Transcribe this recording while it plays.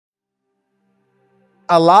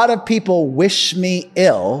a lot of people wish me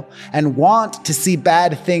ill and want to see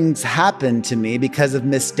bad things happen to me because of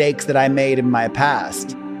mistakes that I made in my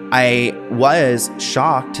past. I was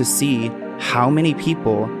shocked to see how many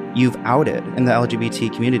people you've outed in the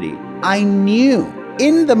LGBT community. I knew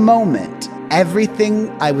in the moment everything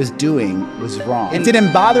I was doing was wrong. It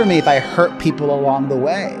didn't bother me if I hurt people along the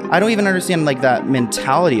way. I don't even understand like that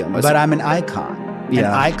mentality almost. But I'm an icon. Yeah. And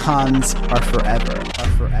icons are forever.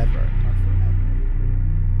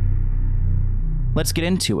 Let's get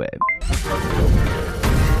into it.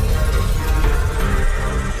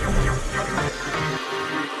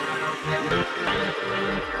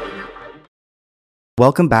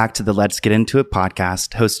 Welcome back to the Let's Get Into It podcast,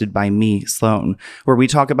 hosted by me, Sloan, where we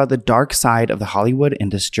talk about the dark side of the Hollywood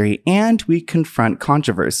industry and we confront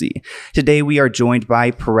controversy. Today, we are joined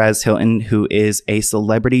by Perez Hilton, who is a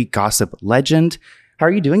celebrity gossip legend. How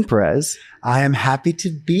are you doing, Perez? I am happy to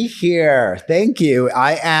be here. Thank you.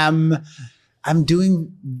 I'm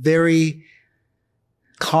doing very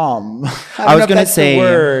calm. I was going to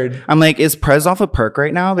say, I'm like, is Perez off a perk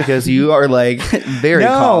right now? Because you are like very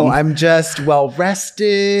calm. No, I'm just well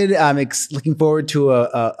rested. I'm looking forward to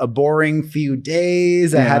a boring few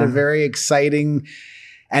days. I had a very exciting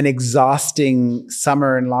and exhausting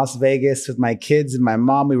summer in Las Vegas with my kids and my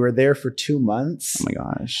mom. We were there for 2 months. Oh my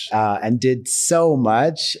gosh. And did so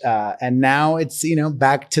much. And now it's,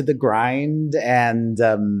 back to the grind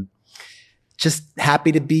and, just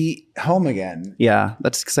happy to be home again. Yeah,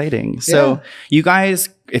 that's exciting. So you guys,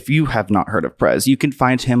 if you have not heard of Perez, you can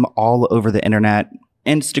find him all over the internet,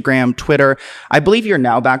 Instagram, Twitter. I believe you're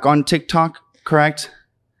now back on TikTok, correct?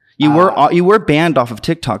 You were banned off of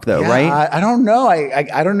TikTok though, right? I don't know.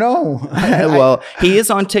 I don't know. Well, he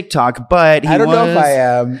is on TikTok, but I don't know if I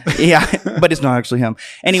am. Yeah, but it's not actually him.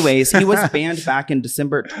 Anyways, he was banned back in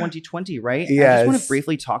December 2020, right? Yes. I just want to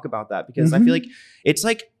briefly talk about that because I feel like it's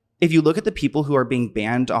like, if you look at the people who are being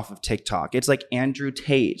banned off of TikTok, it's like Andrew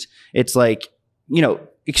Tate. It's like,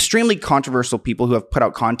 extremely controversial people who have put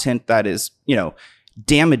out content that is,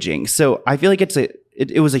 damaging. So I feel like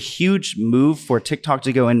it was a huge move for TikTok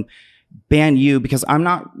to go and ban you because I'm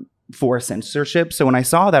not for censorship. So when I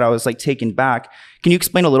saw that, I was like taken back. Can you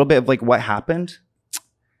explain a little bit of like what happened?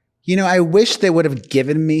 I wish they would have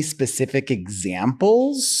given me specific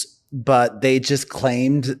examples, but they just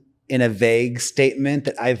claimed in a vague statement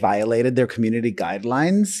that I violated their community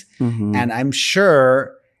guidelines. And I'm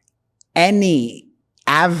sure any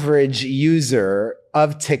average user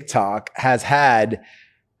of TikTok has had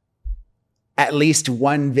at least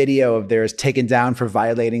one video of theirs taken down for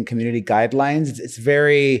violating community guidelines. It's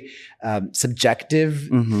very subjective.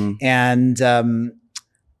 And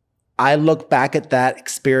I look back at that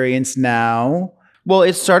experience now. Well,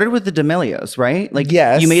 it started with the D'Amelios, right? Like,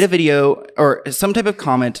 yes. You made a video or some type of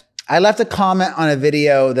comment. I left a comment on a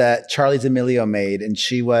video that Charlie D'Amelio made, and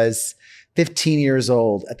she was 15 years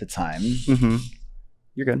old at the time.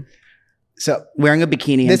 You're good. So wearing a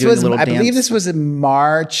bikini and doing a little dance. I believe this was in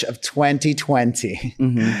March of 2020.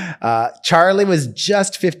 Charlie was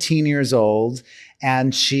just 15 years old,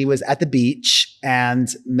 and she was at the beach and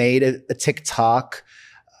made a TikTok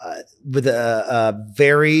with a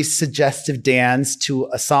very suggestive dance to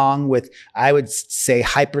a song with, I would say,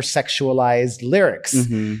 hypersexualized lyrics.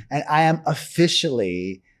 And I am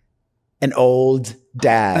officially an old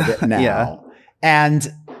dad now.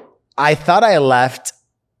 And I thought I left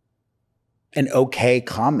an okay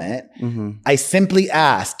comment. I simply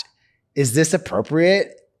asked, is this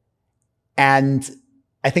appropriate? And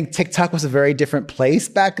I think TikTok was a very different place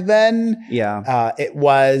back then. It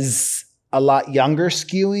was a lot younger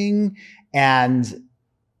skewing, and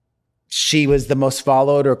she was the most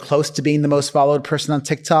followed or close to being the most followed person on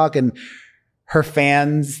TikTok, and her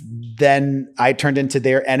fans, then I turned into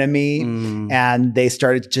their enemy and they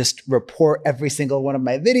started to just report every single one of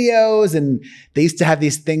my videos. And they used to have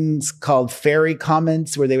these things called fairy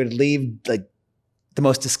comments where they would leave like the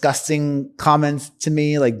most disgusting comments to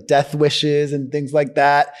me, like death wishes and things like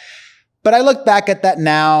that. But I look back at that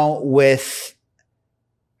now with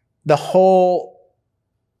the whole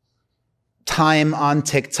time on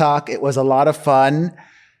TikTok. It was a lot of fun.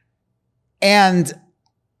 And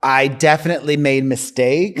I definitely made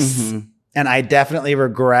mistakes and I definitely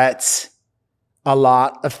regret a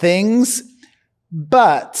lot of things.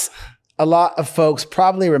 But a lot of folks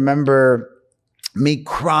probably remember me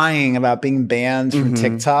crying about being banned from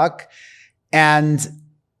TikTok. And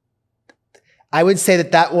I would say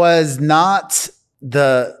that was not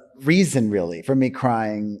the reason really for me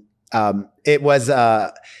crying.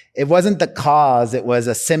 It wasn't the cause, it was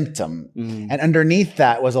a symptom. And underneath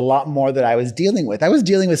that was a lot more that I was dealing with. I was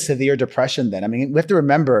dealing with severe depression then. I mean, we have to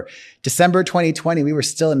remember, December 2020, we were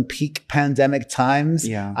still in peak pandemic times.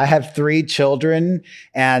 Yeah. I have 3 children,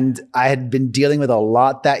 and I had been dealing with a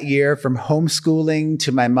lot that year, from homeschooling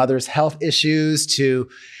to my mother's health issues to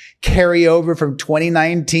carryover from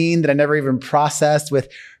 2019 that I never even processed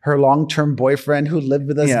with her long-term boyfriend who lived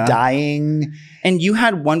with us dying. And you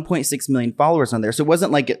had 1.6 million followers on there. So it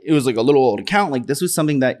wasn't like it was like a little old account. Like, this was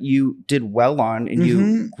something that you did well on, and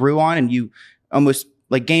you grew on, and you almost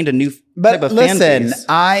like gained a new type of fan base.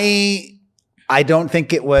 I don't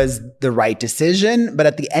think it was the right decision, but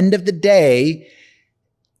at the end of the day,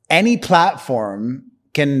 any platform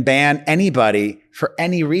can ban anybody for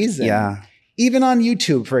any reason. Yeah. Even on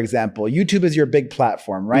YouTube, for example. YouTube is your big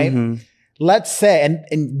platform, right? Let's say,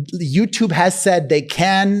 and YouTube has said they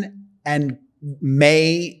can and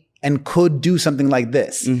may and could do something like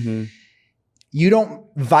this. You don't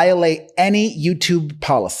violate any YouTube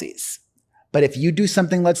policies. But if you do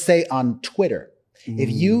something, let's say on Twitter, if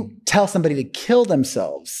you tell somebody to kill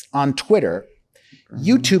themselves on Twitter,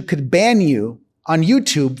 YouTube could ban you on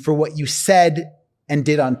YouTube for what you said and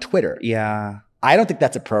did on Twitter. Yeah. I don't think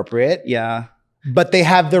that's appropriate. Yeah. But they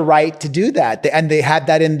have the right to do that. And they have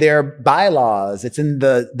that in their bylaws. It's in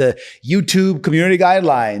the YouTube community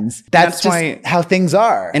guidelines. That's just why, how things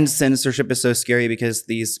are. And censorship is so scary, because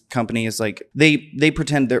these companies, like, they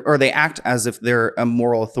pretend they act as if they're a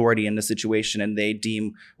moral authority in the situation, and they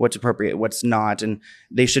deem what's appropriate, what's not. And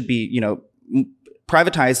they should be,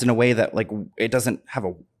 privatized in a way that, like, it doesn't have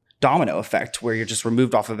a domino effect where you're just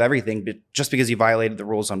removed off of everything just because you violated the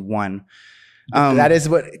rules on one. That is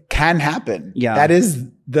what can happen. Yeah. That is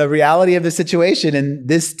the reality of the situation in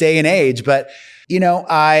this day and age. But,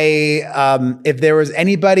 if there was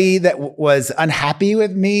anybody that was unhappy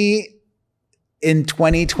with me in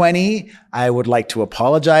 2020, I would like to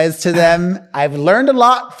apologize to them. I've learned a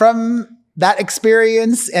lot from that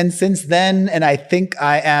experience. And since then, and I think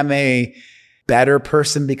I am a better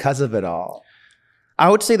person because of it all. I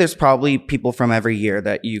would say there's probably people from every year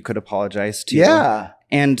that you could apologize to. Yeah.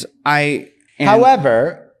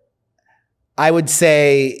 However, I would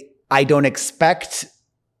say I don't expect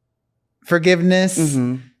forgiveness,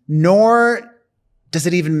 nor does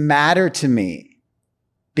it even matter to me,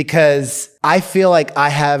 because I feel like I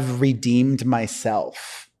have redeemed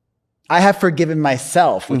myself. I have forgiven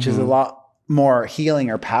myself, which is a lot more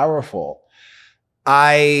healing or powerful.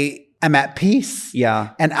 I am at peace. Yeah.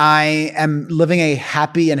 And I am living a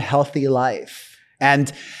happy and healthy life.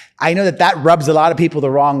 And I know that rubs a lot of people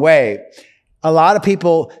the wrong way. A lot of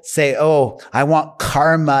people say, oh, I want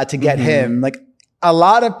karma to get him. Like, a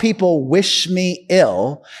lot of people wish me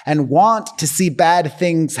ill and want to see bad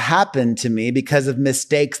things happen to me because of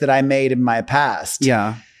mistakes that I made in my past.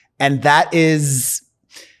 Yeah. And that is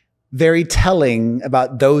very telling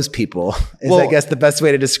about those people, I guess the best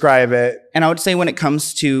way to describe it. And I would say when it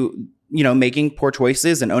comes to, making poor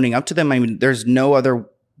choices and owning up to them, I mean, there's no other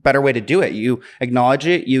better way to do it. You acknowledge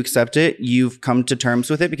it, you accept it, you've come to terms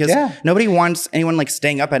with it, because nobody wants anyone like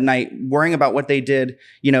staying up at night worrying about what they did,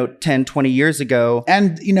 10, 20 years ago.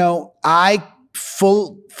 And, I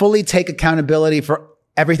fully take accountability for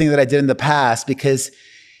everything that I did in the past, because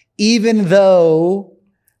even though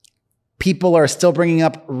people are still bringing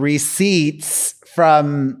up receipts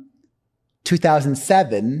from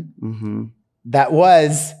 2007, that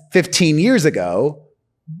was 15 years ago,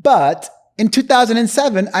 but in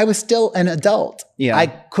 2007, I was still an adult. Yeah. I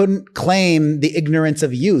couldn't claim the ignorance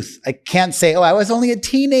of youth. I can't say, I was only a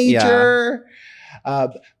teenager.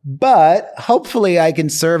 But hopefully I can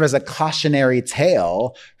serve as a cautionary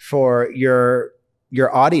tale for your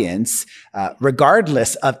audience,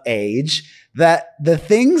 regardless of age, that the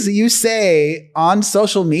things you say on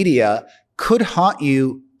social media could haunt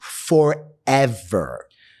you forever.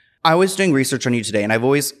 I was doing research on you today, and I've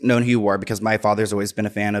always known who you are because my father's always been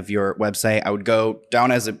a fan of your website. I would go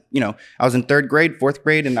down as I was in 3rd grade, 4th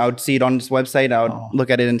grade, and I would see it on his website. I would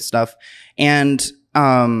look at it and stuff. And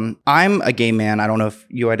I'm a gay man. I don't know if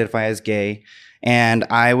you identify as gay. And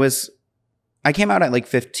I came out at like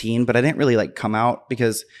 15, but I didn't really like come out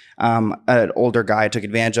because an older guy took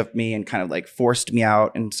advantage of me and kind of like forced me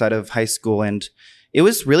out inside of high school. And it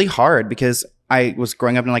was really hard because I was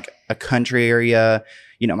growing up in like a country area.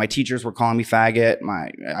 My teachers were calling me faggot.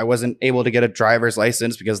 I wasn't able to get a driver's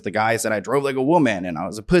license because the guy said I drove like a woman and I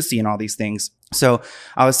was a pussy and all these things. So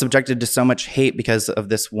I was subjected to so much hate because of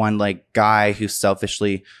this one like guy who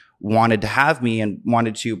selfishly wanted to have me and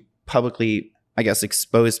wanted to publicly, I guess,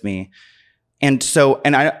 expose me. And so,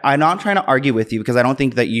 and I'm not trying to argue with you because I don't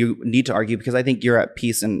think that you need to argue because I think you're at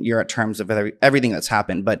peace and you're at terms of everything that's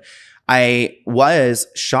happened. But I was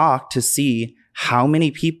shocked to see how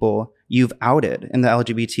many people you've outed in the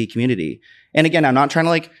LGBT community. And again, I'm not trying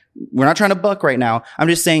to we're not trying to book right now. I'm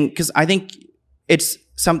just saying, because I think it's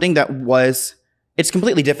something that it's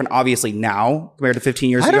completely different, obviously, now compared to 15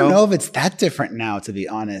 years ago. I don't know if it's that different now, to be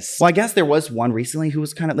honest. Well, I guess there was one recently who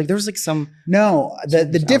was kind of there was some. No, the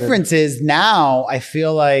difference is now I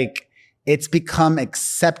feel like it's become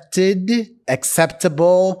acceptable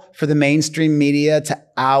for the mainstream media to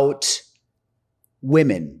out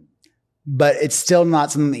women, but it's still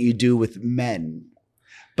not something that you do with men.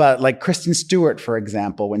 But like Kristen Stewart, for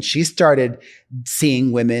example, when she started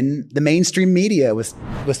seeing women, the mainstream media was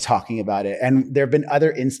talking about it. And there have been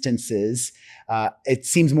other instances. It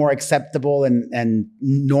seems more acceptable and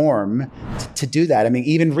norm to do that. I mean,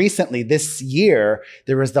 even recently, this year,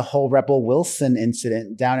 there was the whole Rebel Wilson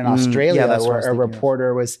incident down in Australia where a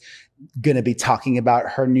reporter was going to be talking about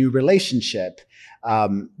her new relationship.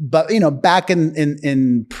 But back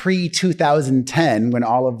in pre-2010, when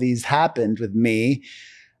all of these happened with me,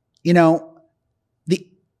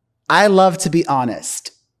 I love to be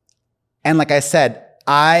honest. And like I said,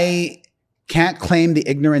 I can't claim the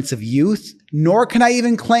ignorance of youth, nor can I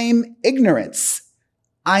even claim ignorance.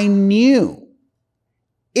 I knew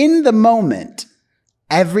in the moment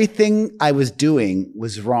everything I was doing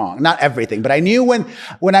was wrong. Not everything, but I knew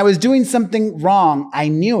when I was doing something wrong, I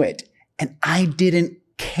knew it. And I didn't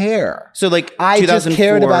care. So I just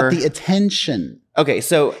cared about the attention. Okay,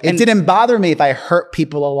 so it didn't bother me if I hurt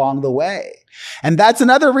people along the way. And that's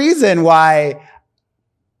another reason why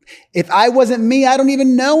if I wasn't me, I don't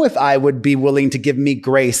even know if I would be willing to give me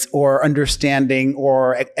grace or understanding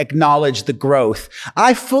or acknowledge the growth.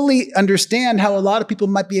 I fully understand how a lot of people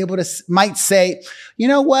might say, you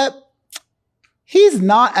know what? He's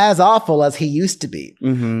not as awful as he used to be,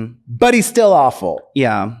 but he's still awful.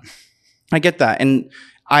 Yeah, I get that. And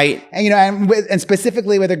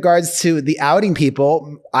specifically with regards to the outing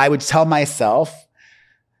people, I would tell myself,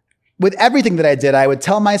 with everything that I did, I would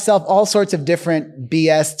tell myself all sorts of different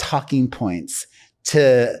BS talking points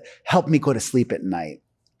to help me go to sleep at night.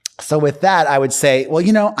 So with that, I would say,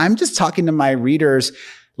 well, I'm just talking to my readers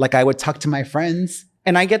like I would talk to my friends.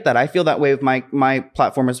 And I get that. I feel that way with my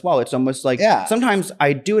platform as well. It's almost like sometimes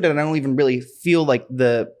I do it and I don't even really feel like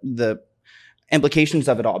the implications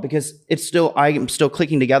of it all, because I'm still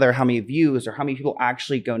clicking together how many views or how many people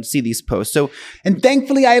actually go and see these posts. So, and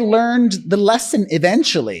thankfully I learned the lesson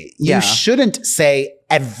eventually. You shouldn't say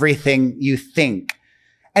everything you think,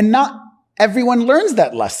 and not everyone learns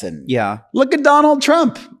that lesson. Yeah. Look at Donald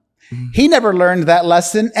Trump. He never learned that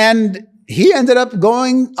lesson and he ended up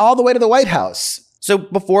going all the way to the White House. So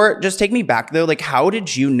just take me back though. How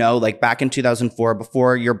did you know, back in 2004,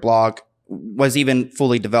 before your blog was even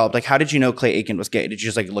fully developed, how did you know Clay Aiken was gay? Did you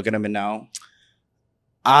just look at him and know?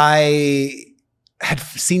 I had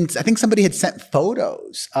seen, I think somebody had sent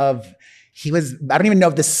photos of, I don't even know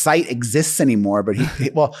if this site exists anymore, but we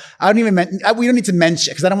don't need to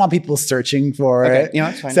mention, because I don't want people searching for it.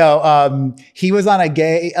 Yeah, that's fine. So he was on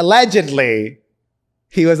allegedly,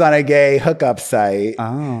 he was on a gay hookup site.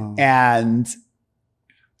 Oh. And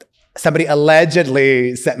somebody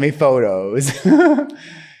allegedly sent me photos.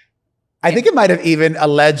 I think it might have even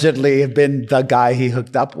allegedly been the guy he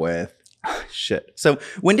hooked up with. Shit. So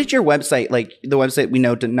when did your website, the website we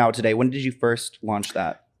know now today, when did you first launch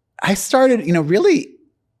that? I started, really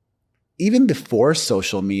even before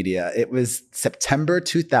social media. It was September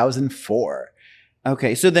 2004.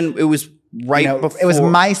 Okay. So then it was before. It was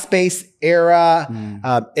MySpace era.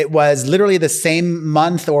 It was literally the same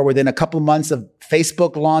month or within a couple months of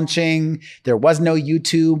Facebook launching. There was no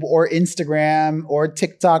YouTube or Instagram or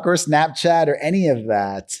TikTok or Snapchat or any of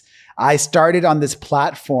that. I started on this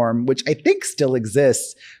platform, which I think still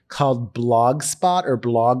exists, called Blogspot or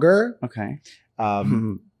Blogger. Okay.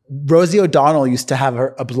 Rosie O'Donnell used to have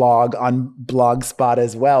a blog on Blogspot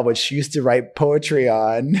as well, which she used to write poetry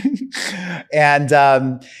on.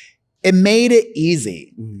 And it made it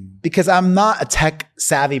easy because I'm not a tech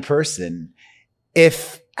savvy person.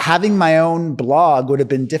 If having my own blog would have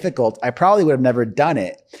been difficult, I probably would have never done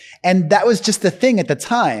it. And that was just the thing at the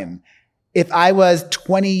time. If I was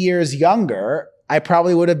 20 years younger, I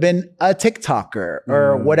probably would have been a TikToker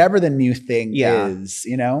or whatever the new thing is,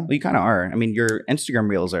 Well, you kind of are. I mean, your Instagram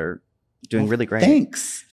reels are doing really great.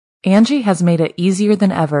 Thanks. Angie has made it easier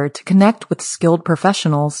than ever to connect with skilled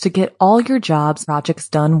professionals to get all your jobs projects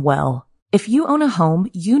done well. If you own a home,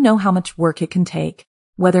 you know how much work it can take,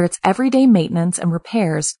 whether it's everyday maintenance and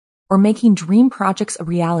repairs or making dream projects a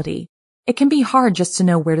reality. It can be hard just to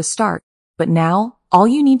know where to start. But now, all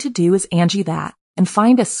you need to do is Angie that and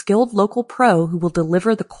find a skilled local pro who will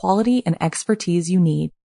deliver the quality and expertise you need.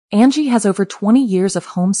 Angie has over 20 years of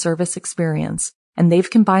home service experience, and they've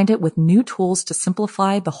combined it with new tools to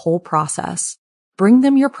simplify the whole process. Bring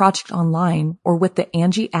them your project online or with the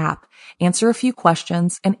Angie app, answer a few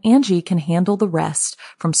questions, and Angie can handle the rest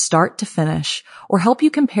from start to finish, or help you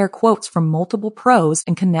compare quotes from multiple pros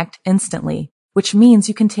and connect instantly, which means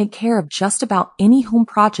you can take care of just about any home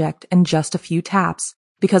project in just a few taps.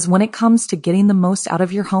 Because when it comes to getting the most out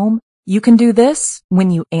of your home, you can do this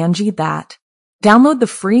when you Angie that. Download the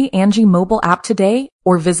free Angie mobile app today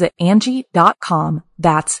or visit Angie.com.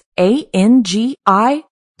 That's ANGI.com.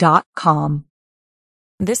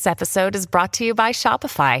 This episode is brought to you by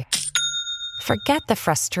Shopify. Forget the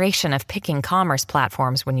frustration of picking commerce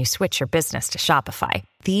platforms when you switch your business to Shopify,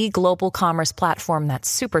 the global commerce platform that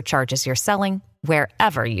supercharges your selling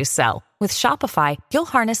wherever you sell. With Shopify, you'll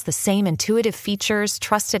harness the same intuitive features,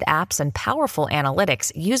 trusted apps, and powerful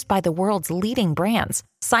analytics used by the world's leading brands.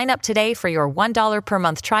 Sign up today for your $1 per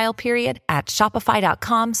month trial period at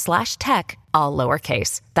shopify.com/tech, all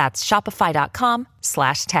lowercase. That's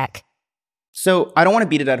shopify.com/tech. So I don't want to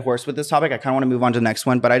beat a dead horse with this topic. I kind of want to move on to the next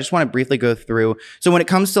one, but I just want to briefly go through. So when it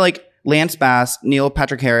comes to like Lance Bass, Neil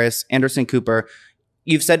Patrick Harris, Anderson Cooper,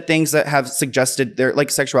 you've said things that have suggested their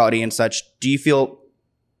like sexuality and such. Do you feel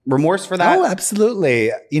remorse for that? Oh,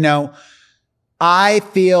 absolutely. You know, I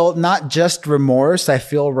feel not just remorse, I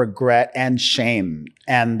feel regret and shame.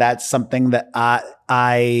 And that's something that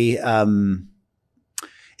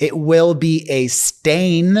it will be a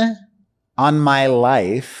stain on my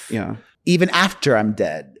life. Yeah. Even after I'm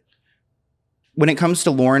dead. When it comes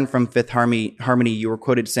to Lauren from Fifth Harmony, you were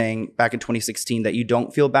quoted saying back in 2016 that you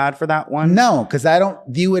don't feel bad for that one. No, because I don't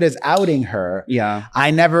view it as outing her. Yeah.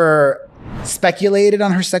 I never speculated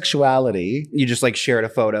on her sexuality. You just like shared a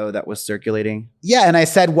photo that was circulating. Yeah. And I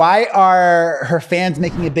said, why are her fans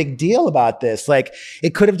making a big deal about this? Like,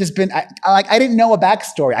 it could have just been, I didn't know a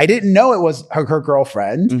backstory. I didn't know it was her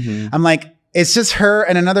girlfriend. Mm-hmm. I'm like, it's just her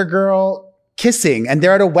and another girl kissing and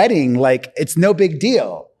they're at a wedding. Like, it's no big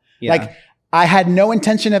deal. Yeah. Like, I had no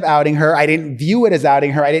intention of outing her. I didn't view it as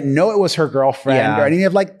outing her. I didn't know it was her girlfriend or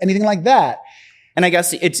anything like that. And I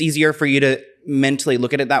guess it's easier for you to mentally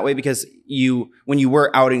look at it that way because when you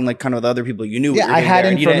were outing like kind of the other people, you knew. Yeah, I had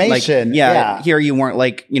information. Here you weren't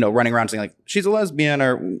like, running around saying like she's a lesbian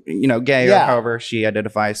or, gay or however she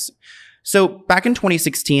identifies. So back in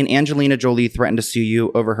 2016, Angelina Jolie threatened to sue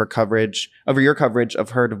you over your coverage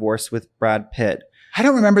of her divorce with Brad Pitt. I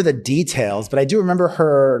don't remember the details, but I do remember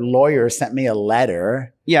her lawyer sent me a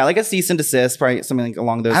letter. Yeah, like a cease and desist, probably something like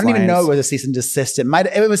along those lines. I don't even know it was a cease and desist.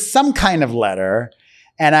 It was some kind of letter.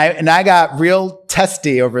 And I got real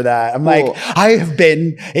testy over that. I'm like, I have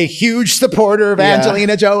been a huge supporter of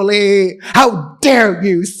Angelina Jolie. How dare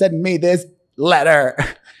you send me this letter?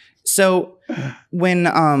 So when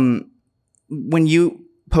you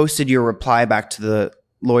posted your reply back to the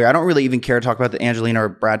lawyer, I don't really even care to talk about the Angelina or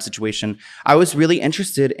Brad situation. I was really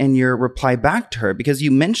interested in your reply back to her because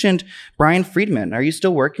you mentioned Brian Friedman. Are you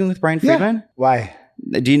still working with Brian Friedman? Yeah. Why?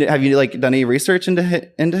 Have you like done any research into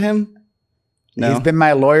him? No? He's been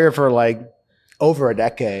my lawyer for like over a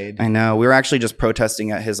decade. I know. We were actually just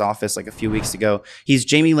protesting at his office like a few weeks ago. He's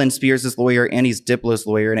Jamie Lynn Spears' lawyer and he's Diplo's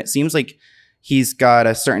lawyer. And it seems like he's got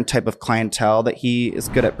a certain type of clientele that he is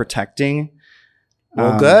good at protecting.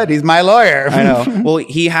 Well, good. He's my lawyer. I know. Well,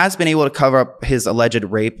 he has been able to cover up his alleged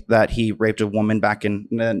rape that he raped a woman back in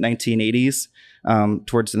the 1980s,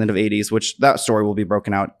 towards the end of 80s, which that story will be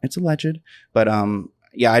broken out. It's alleged. But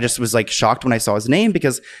I just was like shocked when I saw his name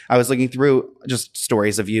because I was looking through just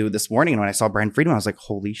stories of you this morning. And when I saw Brian Friedman, I was like,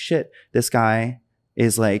 holy shit, this guy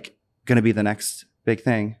is like going to be the next big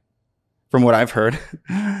thing from what I've heard.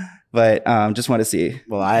 But just want to see.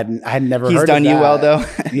 Well, I had never heard of that. He's done you well, though.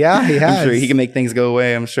 Yeah, he has. I'm sure he can make things go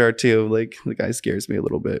away, I'm sure, too. Like, the guy scares me a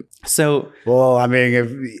little bit. So, well, I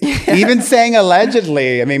mean, even saying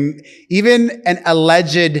allegedly, I mean, even an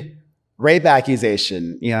alleged rape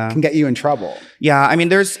accusation can get you in trouble. Yeah, I mean,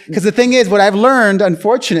 because the thing is, what I've learned,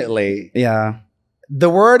 unfortunately, the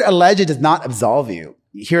word alleged does not absolve you.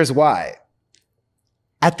 Here's why.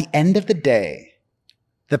 At the end of the day,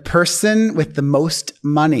 the person with the most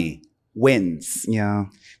money wins. Yeah.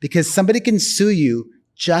 Because somebody can sue you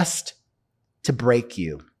just to break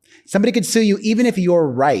you. Somebody can sue you even if you're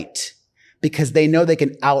right, because they know they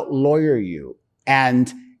can out-lawyer you.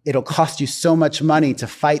 And it'll cost you so much money to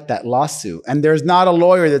fight that lawsuit. And there's not a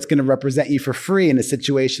lawyer that's going to represent you for free in a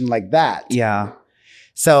situation like that. Yeah.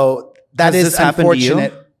 So that is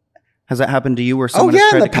unfortunate. Has that happened to you where someone has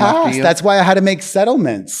tried to come after you? That's why I had to make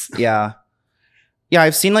settlements. Yeah. Yeah,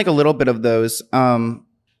 I've seen like a little bit of those.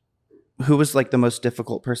 Who was like the most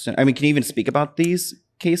difficult person? I mean, can you even speak about these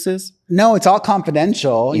cases? No, it's all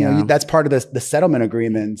confidential. Yeah. You know, that's part of the settlement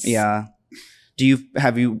agreements. Yeah.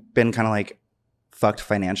 Have you been kind of like fucked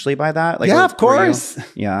financially by that? Like, yeah, of course.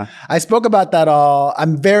 Yeah. I spoke about that all.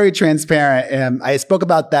 I'm very transparent. I spoke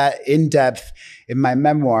about that in depth in my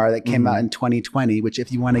memoir that came out in 2020, which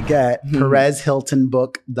if you want to get,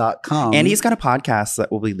 PerezHiltonBook.com. And he's got a podcast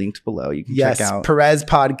that will be linked below. You can check out.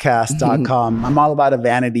 PerezPodcast.com. I'm all about a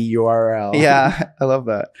vanity URL. Yeah, I love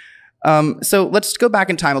that. So let's go back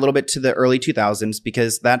in time a little bit to the early 2000s,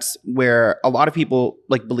 because that's where a lot of people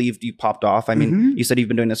like believed you popped off. I mean, you said you've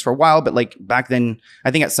been doing this for a while, but like back then,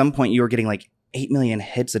 I think at some point you were getting like 8 million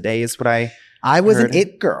hits a day is what I was heard. an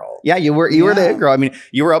it girl. Yeah, you were the it girl. I mean,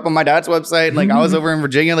 you were up on my dad's website. Like I was over in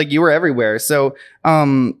Virginia, like you were everywhere. So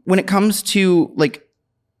when it comes to like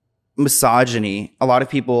misogyny, a lot of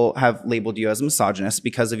people have labeled you as a misogynist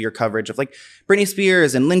because of your coverage of like Britney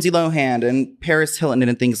Spears and Lindsay Lohan and Paris Hilton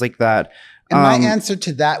and things like that. And my answer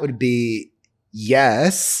to that would be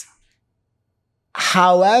yes.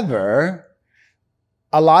 However,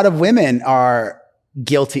 a lot of women are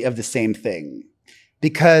guilty of the same thing,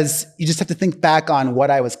 because you just have to think back on what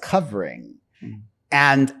I was covering.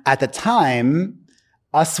 And at the time,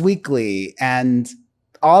 Us Weekly and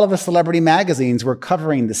all of the celebrity magazines were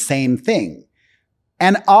covering the same thing.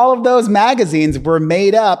 And all of those magazines were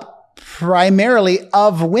made up primarily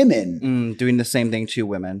of women. Doing the same thing to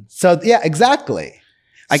women. So yeah, exactly.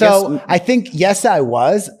 I think, yes, I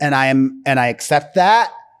was, and I accept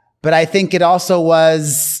that. But I think it also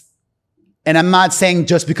was, and I'm not saying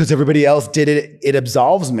just because everybody else did it, it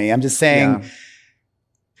absolves me. I'm just saying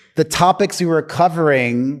the topics we were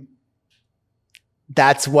covering,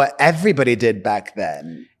 that's what everybody did back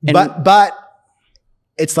then. But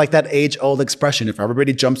it's like that age-old expression, if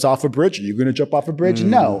everybody jumps off a bridge, are you going to jump off a bridge?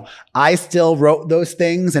 No. I still wrote those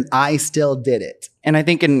things and I still did it. And I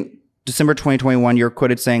think in December 2021, you're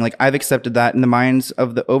quoted saying, like, I've accepted that in the minds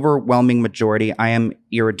of the overwhelming majority, I am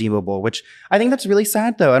irredeemable, which I think that's really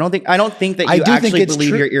sad, though. I don't think that you actually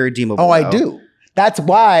believe you're irredeemable. Oh, I do. That's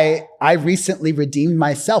why I recently redeemed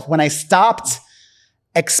myself. When I stopped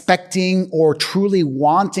expecting or truly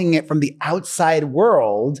wanting it from the outside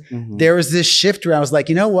world, there was this shift where I was like,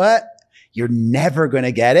 you know what? You're never going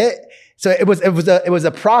to get it. So it was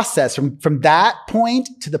a process from that point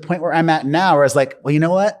to the point where I'm at now, where I was like, well, you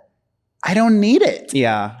know what? I don't need it.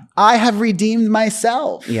 Yeah. I have redeemed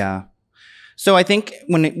myself. Yeah. So I think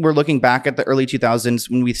when we're looking back at the early 2000s,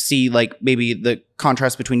 when we see like maybe the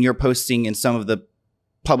contrast between your posting and some of the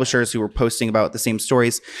publishers who were posting about the same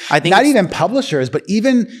stories, I think not even publishers, but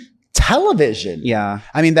even television. Yeah.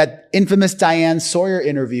 I mean, that infamous Diane Sawyer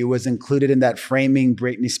interview was included in that Framing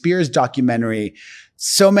Britney Spears documentary.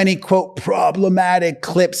 So many, quote, problematic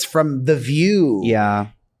clips from The View. Yeah.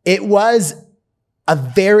 It was a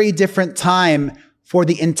very different time for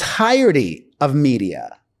the entirety of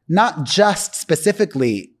media, not just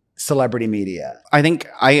specifically celebrity media. I think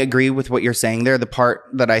I agree with what you're saying there. The part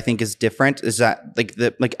that I think is different is that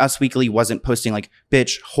like Us Weekly wasn't posting like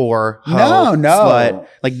bitch, whore, hoe, slut.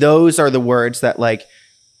 Like those are the words that like,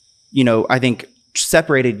 you know, I think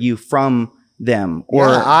separated you from them. Or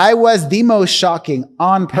I was the most shocking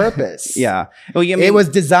on purpose. Yeah. Well, I mean, it was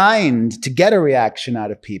designed to get a reaction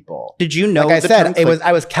out of people. Did you know? Like I said,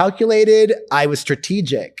 I was calculated. I was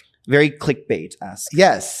strategic. Very clickbait-esque.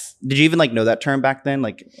 Yes. Did you even like know that term back then?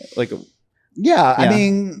 Yeah. I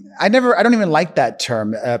mean, I don't even like that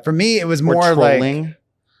term. For me, it was more trolling. Like,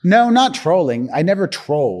 no, not trolling. I never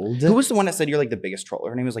trolled. Who was the one that said you're like the biggest troller?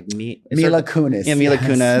 Her name was like Mila Kunis. Yeah, Mila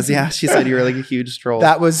Kunis. Yeah, she said you were like a huge troll.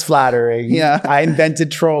 That was flattering. Yeah. I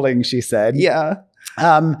invented trolling, she said. Yeah.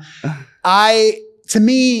 To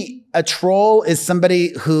me, a troll is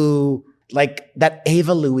somebody who, like that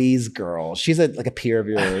Ava Louise girl, she's like a peer of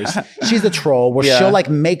yours. She's a troll where she'll like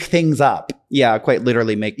make things up. Yeah, quite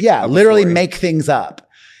literally make. Yeah, literally make things up.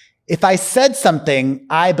 If I said something,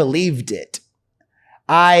 I believed it.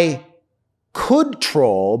 I could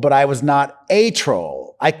troll, but I was not a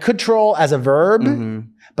troll. I could troll as a verb,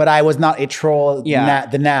 but I was not a troll,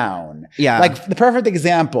 the noun. Yeah. Like the perfect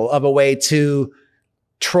example of a way to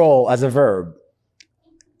troll as a verb.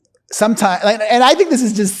 Sometimes, and I think this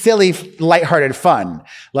is just silly, lighthearted fun.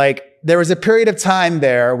 Like there was a period of time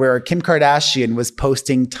there where Kim Kardashian was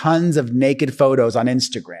posting tons of naked photos on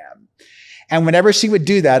Instagram. And whenever she would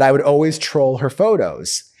do that, I would always troll her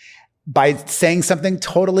photos by saying something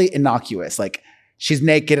totally innocuous. Like she's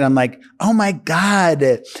naked and I'm like, oh my God,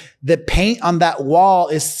 the paint on that wall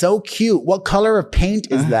is so cute. What color of paint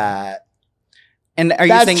is that? And are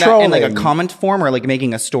you saying that in like a comment form or like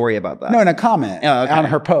making a story about that? No, in a comment on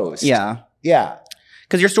her post. Yeah. Yeah.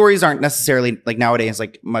 Because your stories aren't necessarily like nowadays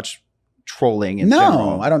like much trolling in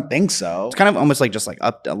general. No, I don't think so. It's kind of almost like just like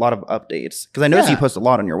a lot of updates. Because I noticed you post a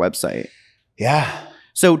lot on your website. Yeah.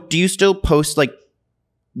 So do you still post like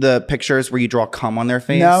the pictures where you draw cum on their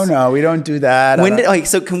face? No, we don't do that.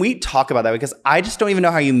 So can we talk about that? Because I just don't even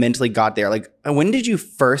know how you mentally got there. Like, when did you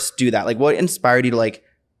first do that? Like, what inspired you to like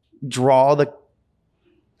draw the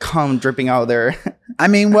cum dripping out of there? I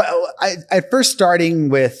mean, I first starting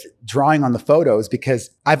with drawing on the photos because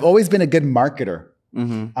I've always been a good marketer.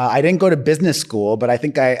 Mm-hmm. I didn't go to business school, but I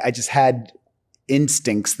think I just had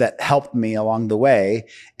instincts that helped me along the way.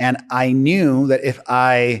 And I knew that if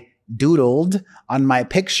I doodled on my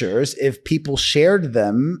pictures, if people shared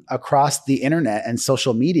them across the internet and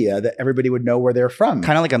social media, that everybody would know where they're from.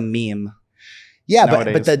 Kind of like a meme. Yeah,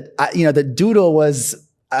 but the doodle was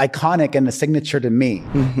iconic and a signature to me.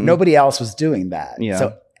 Mm-hmm. Nobody else was doing that. Yeah.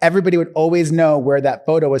 So everybody would always know where that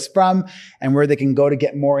photo was from and where they can go to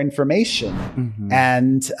get more information. Mm-hmm.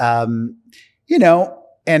 And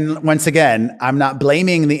and once again, I'm not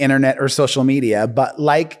blaming the internet or social media, but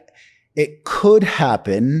like it could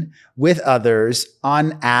happen with others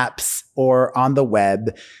on apps or on the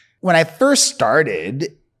web. When I first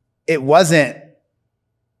started, it wasn't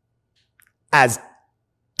as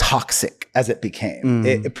toxic as it became.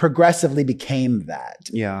 It progressively became that.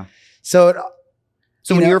 Yeah. So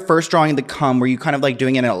when you were first drawing the cum, were you kind of like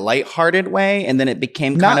doing it in a lighthearted way? And then it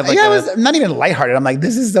became kind of like it was not even lighthearted. I'm like,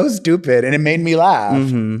 this is so stupid. And it made me laugh.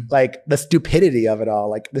 Mm-hmm. Like the stupidity of it all.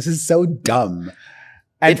 Like, this is so dumb.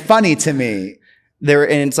 And funny to me.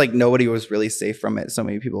 And it's like nobody was really safe from it. So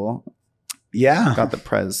many people got the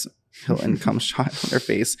Perez Hilton cum shot on their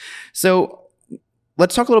face. So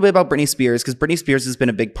let's talk a little bit about Britney Spears, because Britney Spears has been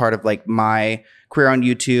a big part of like my career on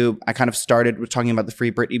YouTube. I kind of started with talking about the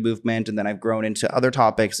Free Britney movement, and then I've grown into other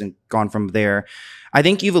topics and gone from there. I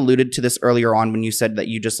think you've alluded to this earlier on when you said that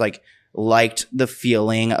you just like liked the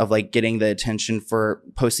feeling of like getting the attention for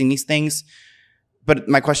posting these things. But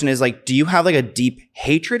my question is like, do you have like a deep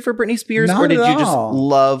hatred for Britney Spears? Not or did at you just all.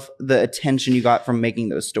 love the attention you got from making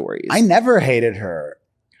those stories? I never hated her.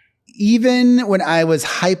 Even when I was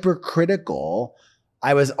hypercritical,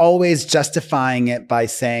 I was always justifying it by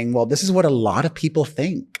saying, well, this is what a lot of people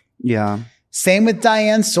think. Yeah. Same with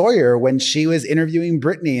Diane Sawyer when she was interviewing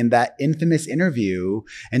Britney in that infamous interview,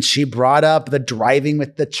 and she brought up the driving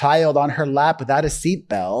with the child on her lap without a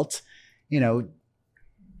seatbelt.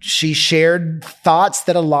 She shared thoughts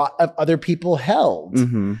that a lot of other people held.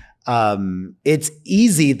 Mm-hmm. It's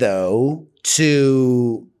easy, though,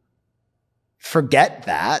 to forget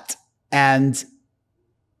that and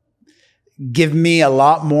give me a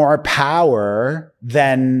lot more power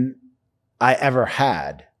than I ever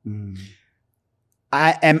had. Mm.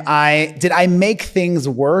 Did I make things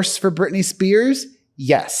worse for Britney Spears?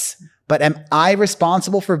 Yes. But am I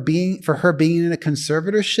responsible for her being in a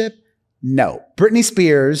conservatorship? No. Britney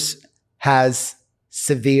Spears has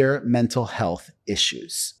severe mental health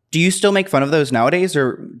issues. Do you still make fun of those nowadays,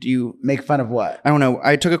 or do you make fun of what? I don't know.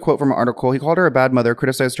 I took a quote from an article. He called her a bad mother,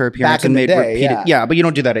 criticized her appearance, back in the day, repeated. Yeah, but you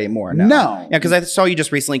don't do that anymore. No. Yeah, because I saw you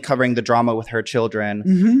just recently covering the drama with her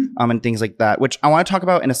children, and things like that, which I want to talk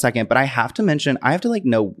about in a second. But I have to mention, I have to like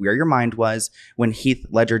know where your mind was when Heath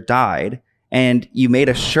Ledger died, and you made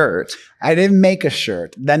a shirt. I didn't make a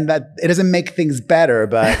shirt. Then it doesn't make things better,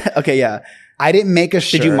 but okay, yeah. I didn't make a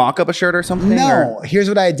shirt. Did you mock up a shirt or something? No. Here's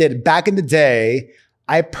what I did. Back in the day,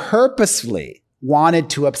 I purposefully wanted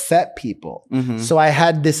to upset people. Mm-hmm. So I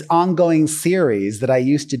had this ongoing series that I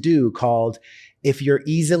used to do called If You're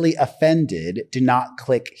Easily Offended, Do Not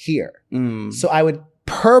Click Here. Mm. So I would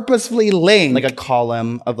purposefully link. Like a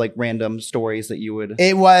column of like random stories that you would.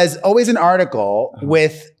 It was always an article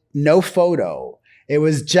with no photo. It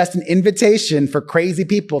was just an invitation for crazy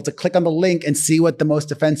people to click on the link and see what the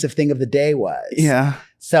most offensive thing of the day was. Yeah.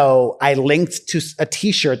 So I linked to a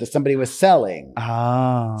t-shirt that somebody was selling.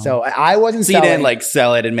 Oh. So I wasn't selling. So you didn't like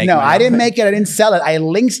sell it and make No, money I didn't make it. I didn't sell it. I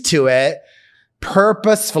linked to it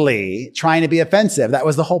purposefully trying to be offensive. That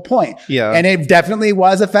was the whole point. Yeah. And it definitely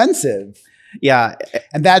was offensive. Yeah.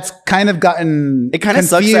 And that's kind of gotten it kind of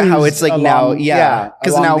sucks at how it's like now. Yeah.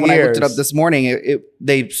 Because now when I looked it up this morning,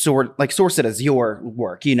 they source it as your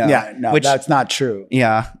work, Yeah. No, that's not true.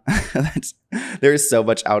 Yeah. There's so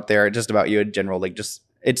much out there just about you in general. Like just,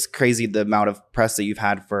 it's crazy the amount of press that you've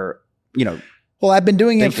had for, Well, I've been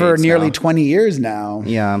doing it for nearly 20 years now.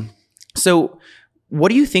 Yeah. So what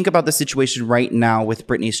do you think about the situation right now with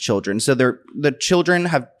Britney's children? So the children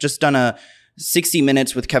have just done a 60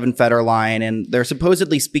 Minutes with Kevin Federline, and they're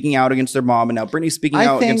supposedly speaking out against their mom, and now Britney's speaking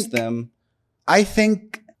out against them. I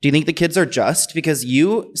think. Do you think the kids are just? Because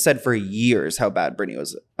you said for years how bad Britney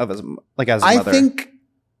was as a mother. I think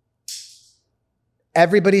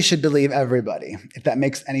everybody should believe everybody, if that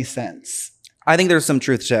makes any sense. I think there's some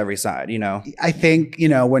truth to every side, I think,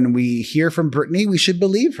 when we hear from Britney, we should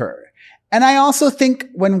believe her. And I also think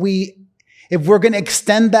if we're going to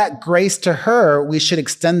extend that grace to her, we should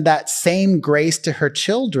extend that same grace to her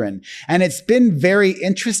children. And it's been very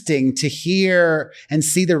interesting to hear and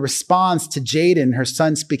see the response to Jaden, her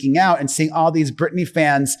son, speaking out, and seeing all these Britney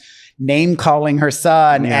fans name calling her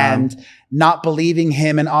son and not believing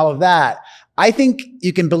him and all of that. I think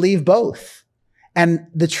you can believe both. And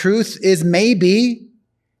the truth is maybe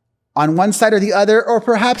on one side or the other, or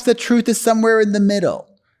perhaps the truth is somewhere in the middle.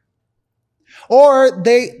 Or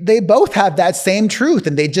they both have that same truth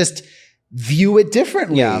and they just view it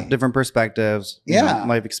differently. Yeah, different perspectives,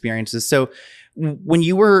 life experiences. So when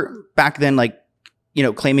you were back then,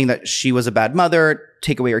 claiming that she was a bad mother,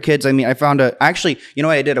 take away her kids. I mean, I found what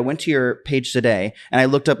I did? I went to your page today and I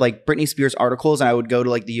looked up Britney Spears articles, and I would go to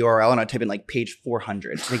the URL and I'd type in page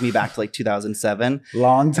 400 to take me back to 2007.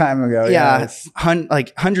 Long time ago. Yeah. Yes.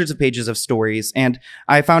 Hundreds of pages of stories. And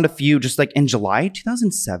I found a few just in July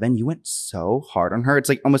 2007, you went so hard on her. It's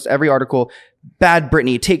almost every article, bad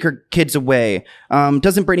Britney, take her kids away.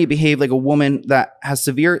 Doesn't Britney behave like a woman that has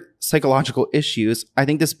severe psychological issues? I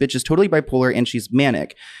think this bitch is totally bipolar and she's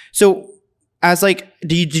manic. So as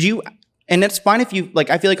did you, and it's fine if you,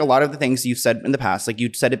 I feel a lot of the things you said in the past,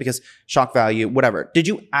 you said it because shock value, whatever. Did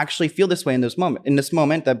you actually feel this way in this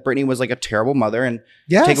moment that Britney was a terrible mother and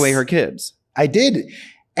take away her kids? I did.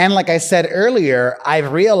 And like I said earlier,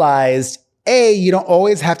 I've realized, A, you don't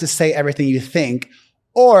always have to say everything you think,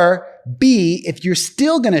 or B, if you're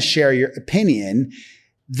still going to share your opinion,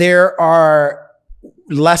 there are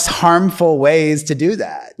less harmful ways to do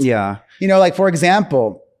that. Yeah. For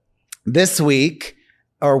example, this week,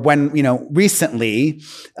 or recently,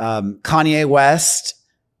 Kanye West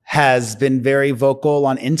has been very vocal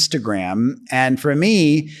on Instagram. And for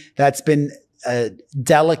me, that's been a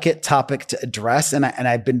delicate topic to address. And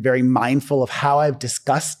I've been very mindful of how I've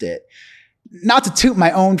discussed it. Not to toot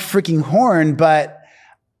my own freaking horn, but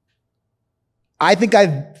I think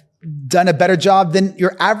I've done a better job than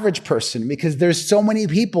your average person, because there's so many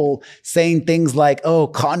people saying things like, oh,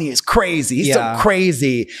 Kanye is crazy. He's so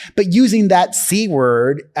crazy. But using that C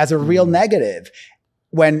word as a real negative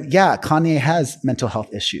when, Kanye has mental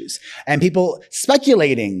health issues, and people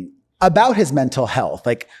speculating about his mental health.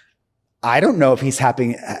 I don't know if he's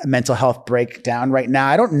having a mental health breakdown right now.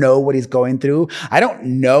 I don't know what he's going through. I don't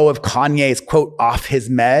know if Kanye is, quote, off his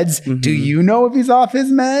meds. Mm-hmm. Do you know if he's off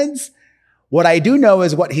his meds? What I do know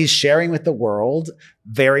is what he's sharing with the world,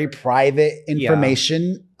 very private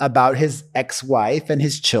information about his ex-wife and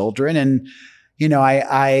his children. And,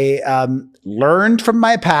 I learned from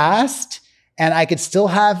my past, and I could still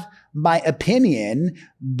have my opinion,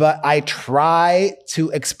 but I try to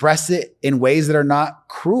express it in ways that are not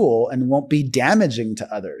cruel and won't be damaging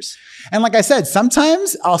to others. And like I said,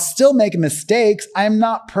 sometimes I'll still make mistakes. I'm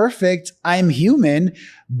not perfect. I'm human,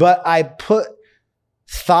 but I put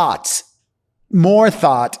more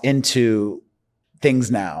thought into things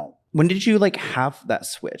now. When did you have that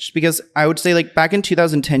switch? Because I would say back in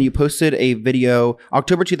 2010, you posted a video,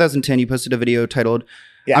 October 2010, you posted a video titled,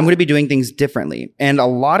 I'm going to be doing things differently. And a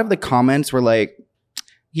lot of the comments were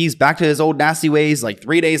he's back to his old nasty ways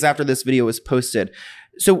 3 days after this video was posted.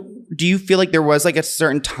 So do you feel there was a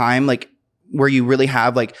certain time where you really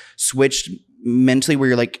have switched mentally, where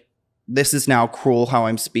you're this is now cruel how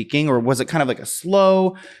I'm speaking? Or was it kind of a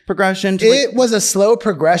slow progression? It was a slow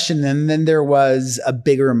progression, and then there was a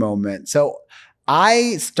bigger moment. So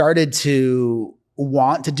I started to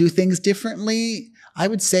want to do things differently, I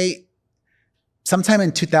would say sometime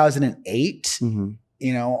in 2008.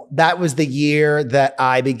 Mm-hmm. That was the year that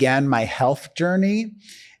I began my health journey.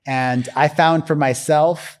 And I found for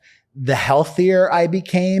myself, the healthier I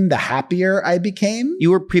became, the happier I became. You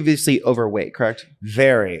were previously overweight, correct?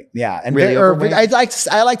 Very, yeah. And really overweight? I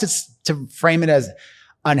like to frame it as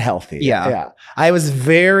unhealthy. Yeah. I was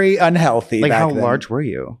very unhealthy. How large were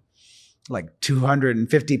you?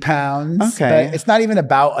 250 pounds. Okay. But it's not even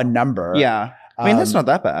about a number. Yeah. I mean, that's not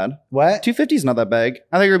that bad. What? 250 is not that big.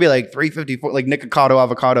 I think it would be 354, Nikocado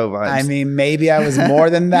avocado vibes. I mean, maybe I was more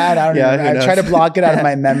than that. I don't know. I try to block it out of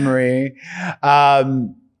my memory.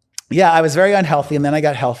 I was very unhealthy, and then I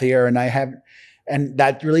got healthier, and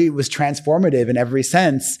that really was transformative in every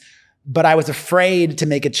sense. But I was afraid to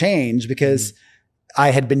make a change because I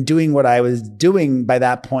had been doing what I was doing by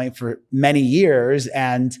that point for many years,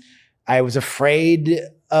 and I was afraid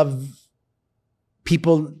of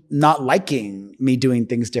people not liking me doing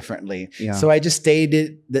things differently. Yeah. So I just stayed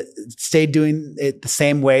doing it the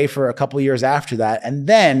same way for a couple of years after that. And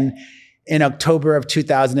then in October of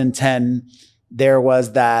 2010, there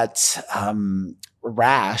was that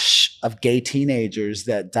rash of gay teenagers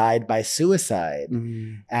that died by suicide.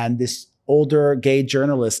 And this older gay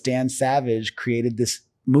journalist, Dan Savage, created this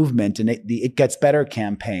movement, and the It Gets Better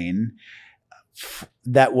campaign,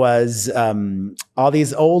 that was all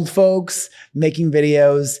these old folks making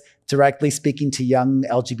videos directly speaking to young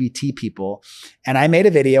LGBT people. And I made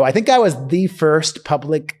a video. I think I was the first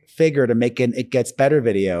public figure to make an It Gets Better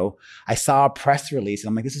video. I saw a press release and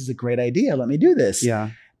I'm like, this is a great idea. Let me do this.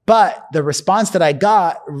 Yeah. But the response that I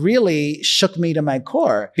got really shook me to my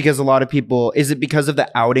core. Because a lot of people, is it because of the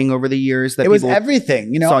outing over the years that it was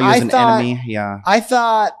everything? You know, saw you as an enemy? Yeah. I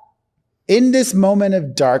thought, in this moment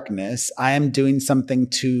of darkness, I am doing something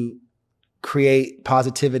to create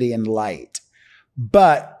positivity and light.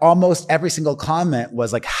 But almost every single comment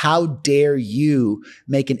was like, how dare you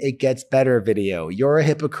make an It Gets Better video? You're a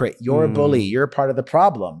hypocrite. You're a bully. You're part of the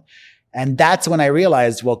problem. And that's when I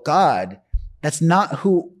realized, well, God, that's not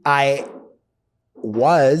who I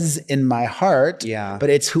was in my heart, but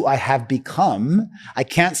it's who I have become. I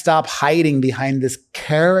can't stop hiding behind this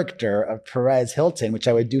character of Perez Hilton, which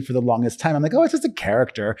I would do for the longest time. I'm like, oh, it's just a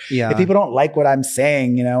character. Yeah. If people don't like what I'm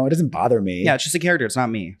saying, you know, it doesn't bother me. Yeah, it's just a character. It's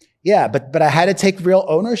not me. Yeah, but I had to take real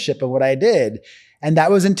ownership of what I did. And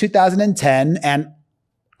that was in 2010. And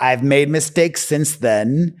I've made mistakes since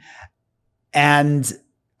then. And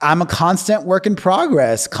I'm a constant work in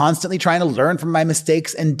progress, constantly trying to learn from my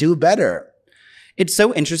mistakes and do better. It's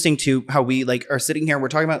so interesting too how we like are sitting here. We're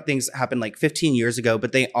talking about things that happened like 15 years ago,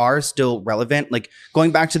 but they are still relevant. Like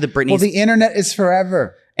going back to the Britney. Well, the internet is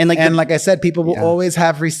forever. And like I said, people will always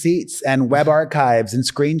have receipts and web archives and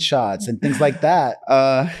screenshots and things like that.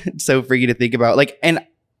 It's so freaky to think about. Like, and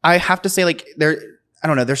I have to say, like, I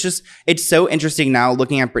don't know. There's just, it's so interesting now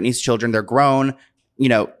looking at Britney's children. They're grown. You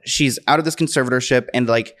know, she's out of this conservatorship, and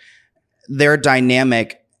like their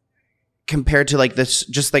dynamic compared to like this,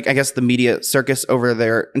 just like, I guess the media circus over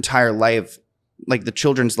their entire life, like the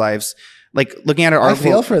children's lives, like looking at our article. I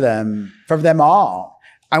feel for them all.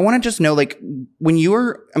 I want to just know, like, when you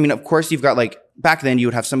were, I mean, of course you've got like, back then you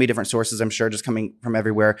would have so many different sources, I'm sure, just coming from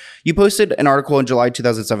everywhere. You posted an article in July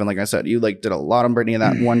 2007. Like I said, you like did a lot on Britney in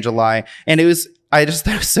that one July. And I just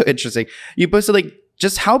thought it was so interesting. You posted like,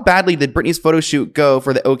 just how badly did Britney's photo shoot go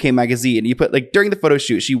for the OK magazine? And you put like, during the photo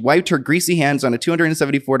shoot, she wiped her greasy hands on a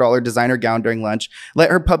 $274 designer gown during lunch, let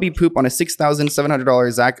her puppy poop on a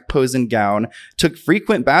 $6,700 Zac Posen gown, took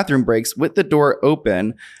frequent bathroom breaks with the door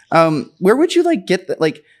open. Where would you like get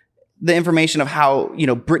the information of how, you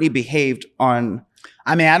know, Britney behaved on?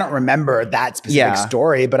 I mean, I don't remember that specific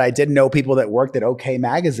story, but I did know people that worked at OK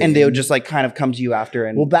Magazine. And they would just like kind of come to you after.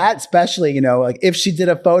 And well, that especially, you know, like if she did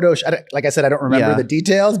a photo, like I said, I don't remember the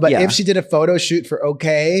details, but if she did a photo shoot for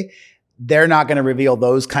OK, they're not going to reveal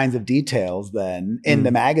those kinds of details then in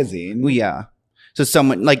the magazine. Well, yeah. So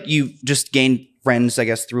someone like you've just gained friends, I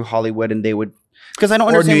guess, through Hollywood, and they would, because I don't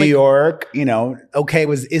understand. Or New York, you know, OK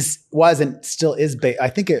was and still is based. I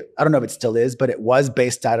don't know if it still is, but it was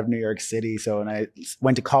based out of New York City. So, and I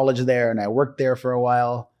went to college there and I worked there for a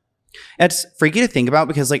while. It's freaky to think about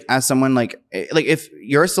because like as someone like if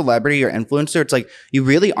you're a celebrity or influencer, it's like you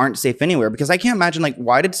really aren't safe anywhere, because I can't imagine like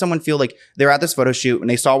why did someone feel like they're at this photo shoot and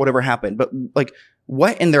they saw whatever happened, but like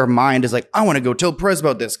what in their mind is like, I want to go tell Perez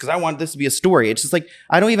about this because I want this to be a story. It's just like,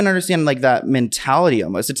 I don't even understand like that mentality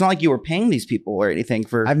almost. It's not like you were paying these people or anything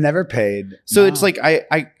for. I've never paid. So it's like,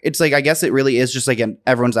 I guess it really is just like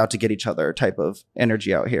everyone's out to get each other type of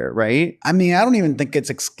energy out here, right? I mean, I don't even think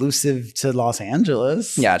it's exclusive to Los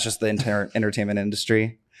Angeles. Yeah, it's just the entire entertainment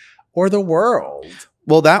industry. Or the world.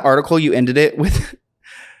 Well, that article, you ended it with,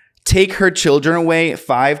 take her children away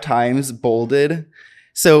 5 times, bolded.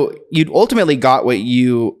 So you ultimately got what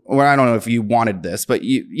I don't know if you wanted this, but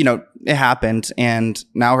you know, it happened, and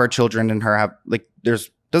now her children and her have like,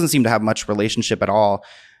 doesn't seem to have much relationship at all.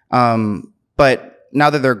 But now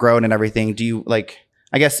that they're grown and everything, do you like,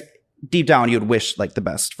 I guess deep down you'd wish like the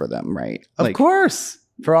best for them, right? Of course,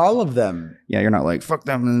 for all of them. Yeah. You're not like, fuck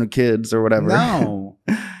them and the kids or whatever. No.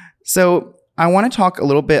 So I want to talk a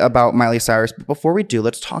little bit about Miley Cyrus, but before we do,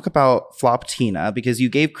 let's talk about Flop Tina, because you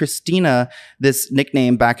gave Christina this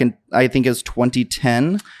nickname back in, I think it was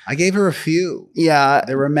 2010. I gave her a few. Yeah.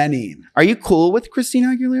 There were many. Are you cool with Christina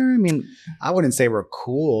Aguilera? I mean, I wouldn't say we're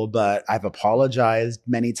cool, but I've apologized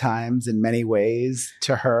many times in many ways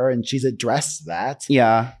to her, and she's addressed that.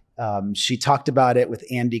 Yeah. She talked about it with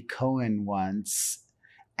Andy Cohen once.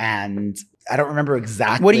 And I don't remember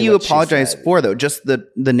exactly what do you she apologize said. for though? Just the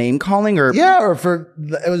name calling, or or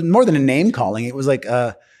it was more than a name calling. It was like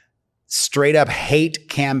a straight up hate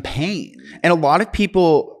campaign. And a lot of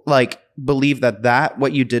people like believe that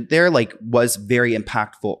what you did there like was very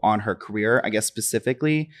impactful on her career. I guess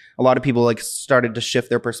specifically, a lot of people like started to shift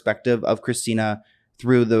their perspective of Christina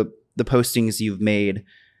through the postings you've made.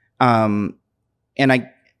 And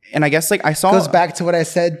I guess like I saw goes back to what I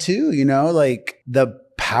said too, you know, like the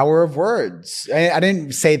power of words. I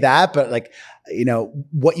didn't say that, but like, you know,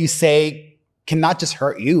 what you say can not just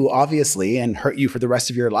hurt you, obviously, and hurt you for the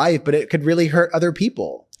rest of your life, but it could really hurt other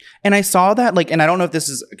people. And I saw that, like, and I don't know if this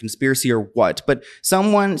is a conspiracy or what, but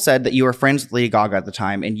someone said that you were friends with Lady Gaga at the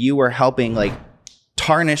time and you were helping like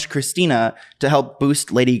tarnish Christina to help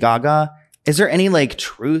boost Lady Gaga. Is there any like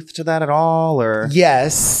truth to that at all? Or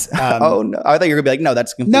yes. Oh no, I thought you were gonna be like, no,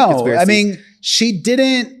 that's a complete conspiracy. I mean, she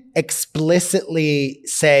didn't explicitly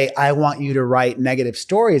say, I want you to write negative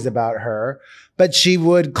stories about her. But she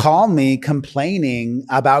would call me complaining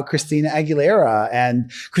about Christina Aguilera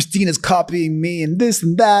and Christina's copying me and this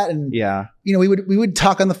and that. And, you know, we would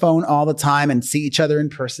talk on the phone all the time and see each other in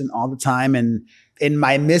person all the time. And in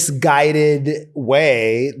my misguided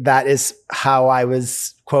way, that is how I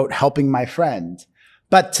was, quote, helping my friend.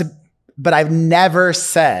 But I've never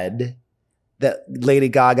said that Lady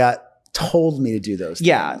Gaga told me to do those things.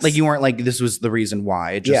 Yeah. Like you weren't like, this was the reason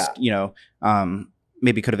why. It just, you know,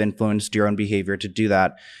 maybe could have influenced your own behavior to do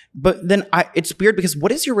that. But then it's weird because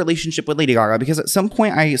what is your relationship with Lady Gaga? Because at some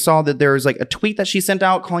point I saw that there was like a tweet that she sent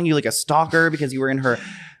out calling you like a stalker because you were in her.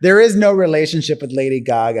 There is no relationship with Lady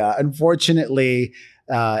Gaga. Unfortunately,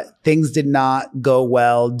 things did not go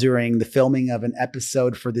well during the filming of an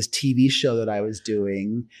episode for this TV show that I was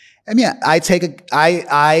doing. I mean,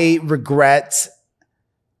 I regret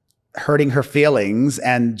hurting her feelings,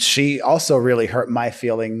 and she also really hurt my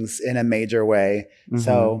feelings in a major way. Mm-hmm.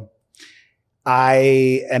 So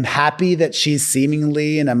I am happy that she's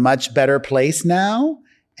seemingly in a much better place now,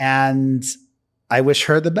 and I wish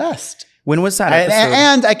her the best. When was that episode?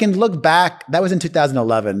 And I can look back, that was in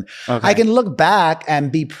 2011. Okay. I can look back and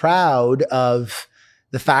be proud of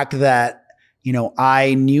the fact that, you know,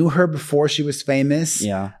 I knew her before she was famous.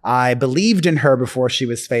 Yeah. I believed in her before she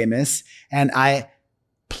was famous, and I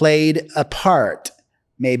played a part,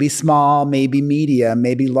 maybe small, maybe medium,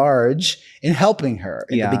 maybe large, in helping her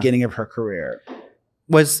in the beginning of her career.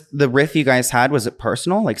 Was the riff you guys had, was it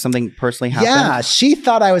personal? Like something personally happened? Yeah, she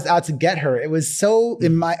thought I was out to get her. It was so,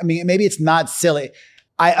 I mean, maybe it's not silly.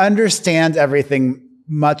 I understand everything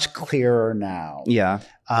much clearer now. Yeah.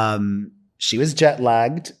 She was jet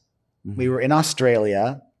lagged. Mm-hmm. We were in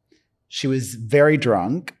Australia. She was very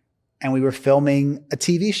drunk, and we were filming a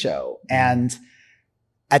TV show. And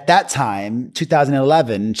at that time,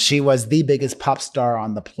 2011, she was the biggest pop star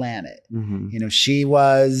on the planet. Mm-hmm. You know, she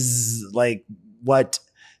was like what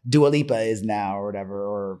Dua Lipa is now or whatever,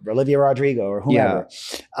 or Olivia Rodrigo or whoever.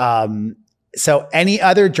 Yeah. So any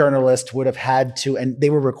other journalist would have had to, and they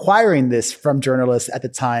were requiring this from journalists at the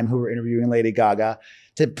time who were interviewing Lady Gaga,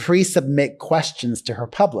 to pre-submit questions to her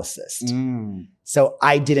publicist. So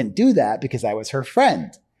I didn't do that because I was her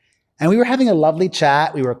friend. And we were having a lovely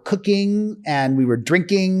chat. We were cooking and we were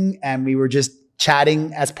drinking and we were just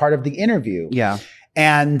chatting as part of the interview. Yeah.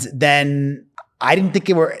 And then I didn't think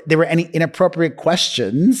there were any inappropriate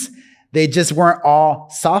questions. They just weren't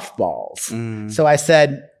all softballs. So I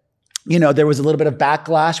said, you know, there was a little bit of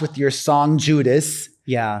backlash with your song Judas.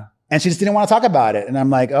 Yeah. And she just didn't want to talk about it. And I'm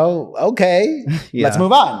like, oh, okay, let's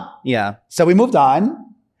move on. Yeah. So we moved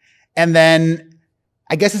on. And then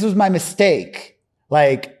I guess this was my mistake.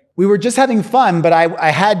 Like, we were just having fun, but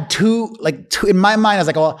I had two, in my mind, I was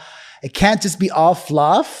like, well, it can't just be all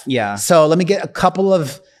fluff. Yeah. So let me get a couple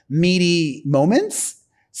of meaty moments.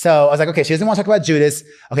 So I was like, okay, she doesn't want to talk about Judas.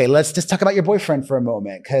 Okay, let's just talk about your boyfriend for a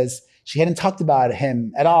moment, because she hadn't talked about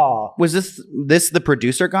him at all. Was this the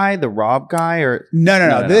producer guy, the Rob guy, or?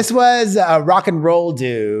 No. This was a rock and roll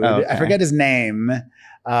dude. Oh, okay. I forget his name.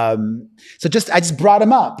 So I just brought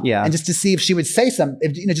him up, and just to see if she would say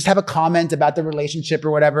something, just have a comment about the relationship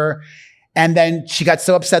or whatever. And then she got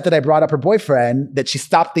so upset that I brought up her boyfriend that she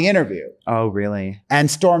stopped the interview. Oh, really? And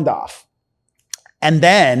stormed off. And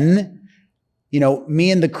then,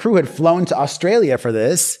 me and the crew had flown to Australia for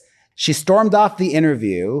this. She stormed off the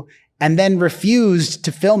interview and then refused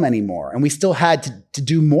to film anymore. And we still had to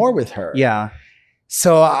do more with her. Yeah.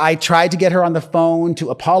 So I tried to get her on the phone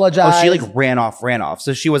to apologize. Oh, she ran off.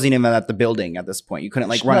 So she wasn't even at the building at this point. You couldn't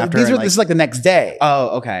run after her. This is like the next day.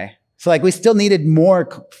 Oh, okay. So we still needed more.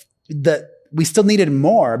 we still needed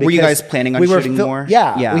more. Were you guys planning on shooting more?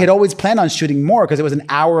 Yeah. We had always planned on shooting more because it was an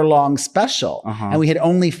hour-long special. And we had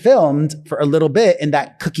only filmed for a little bit in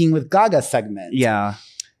that Cooking with Gaga segment. Yeah.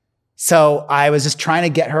 So I was just trying to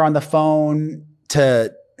get her on the phone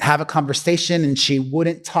to have a conversation, and she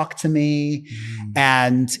wouldn't talk to me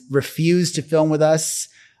and refused to film with us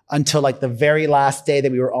until like the very last day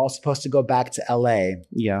that we were all supposed to go back to LA.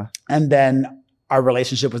 Yeah. And then our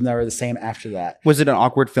relationship was never the same after that. Was it an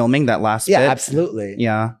awkward filming that last bit? Yeah, absolutely.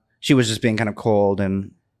 Yeah. She was just being kind of cold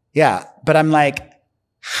and... Yeah. But I'm like,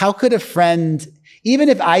 how could a friend, even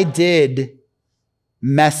if I did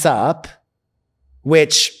mess up,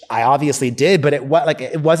 which I obviously did, but it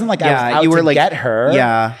wasn't like I was out to get her.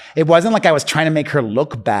 Yeah. It wasn't like I was trying to make her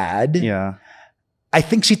look bad. Yeah. I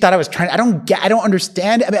think she thought I was trying. I don't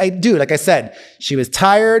understand. I mean, like I said, she was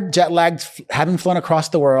tired, jet lagged, having flown across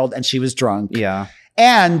the world, and she was drunk. Yeah.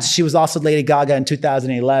 And she was also Lady Gaga in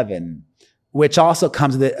 2011, which also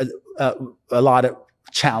comes with a lot of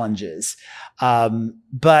challenges.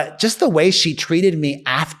 But just the way she treated me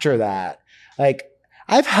after that, like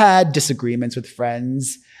I've had disagreements with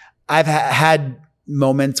friends. I've had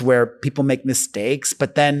moments where people make mistakes,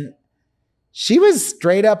 but then she was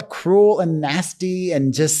straight up cruel and nasty,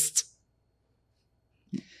 and just,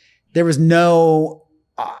 there was no,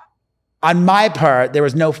 on my part, there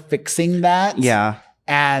was no fixing that. Yeah.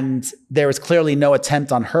 And there was clearly no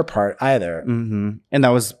attempt on her part either. Mm-hmm. And that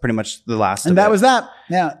was pretty much the last and of that it. was that.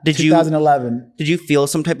 Yeah. 2011. Did you feel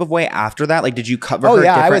some type of way after that? Like, did you cover her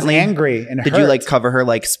differently? differently? I was angry and Did hurt. you like cover her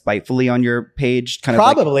like spitefully on your page? Kind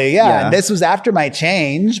Probably, of like, yeah. And this was after my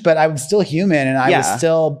change, but I was still human, and I was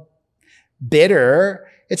still bitter.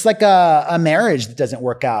 It's like a marriage that doesn't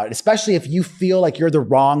work out, especially if you feel like you're the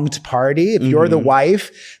wronged party, if you're the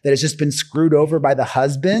wife that has just been screwed over by the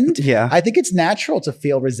husband. Yeah. I think it's natural to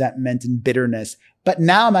feel resentment and bitterness. But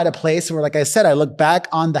now I'm at a place where, like I said, I look back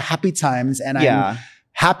on the happy times and I'm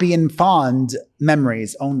happy and fond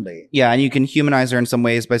memories only. Yeah. And you can humanize her in some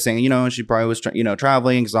ways by saying, she probably was,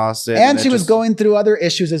 traveling, exhausted. And she was going through other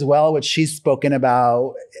issues as well, which she's spoken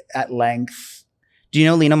about at length. Do you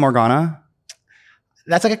know Lena Morgana?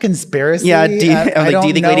 That's like a conspiracy. Yeah. Do you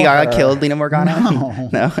think Lady Gaga killed Lena Morgana? No.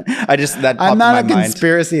 No. I'm not a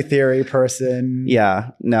conspiracy theory person. Yeah.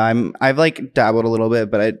 No, I've like dabbled a little bit,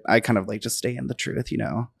 but I kind of like just stay in the truth,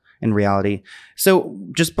 in reality. So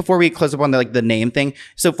just before we close up on the name thing.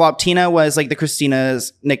 So Floptina was like the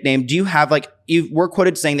Christina's nickname. Do you have you were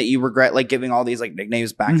quoted saying that you regret like giving all these like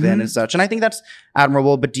nicknames back then and such. And I think that's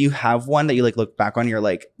admirable, but do you have one that you like look back on? You're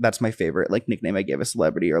like, that's my favorite like nickname I gave a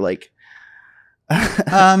celebrity, or like,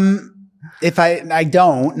 if I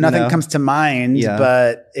don't, nothing comes to mind,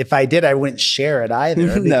 but if I did, I wouldn't share it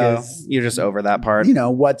either. No, you're just over that part.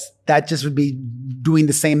 That just would be doing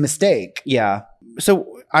the same mistake. Yeah.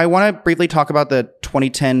 So I want to briefly talk about the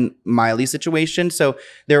 2010 Miley situation. So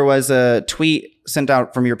there was a tweet sent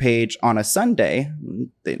out from your page on a Sunday,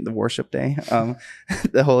 the worship day,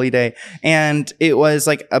 the holy day. And it was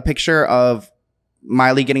like a picture of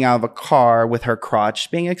Miley getting out of a car with her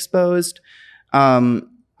crotch being exposed.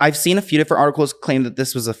 I've seen a few different articles claim that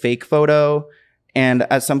this was a fake photo. And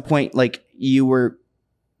at some point, like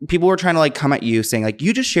people were trying to like come at you saying like,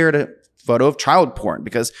 you just shared a photo of child porn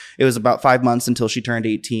because it was about 5 months until she turned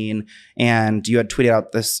 18 and you had tweeted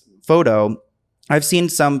out this photo. I've seen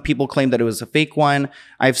some people claim that it was a fake one.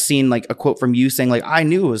 I've seen like a quote from you saying like, I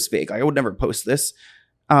knew it was fake. I would never post this.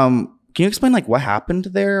 Can you explain like what happened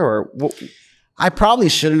there, or what? I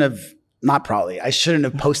shouldn't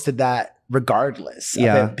have posted that regardless of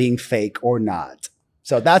it being fake or not.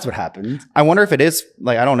 So that's what happened. I wonder if it is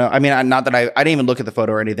like, I don't know. I mean, not that I didn't even look at the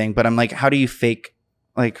photo or anything, but I'm like, how do you fake?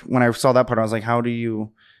 Like when I saw that part, I was like, how do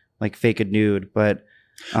you like fake a nude? But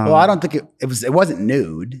well, I don't think it wasn't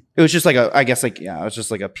nude. It was just like it was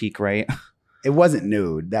just like a peek, right? It wasn't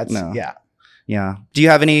nude. Yeah. Do you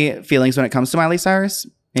have any feelings when it comes to Miley Cyrus?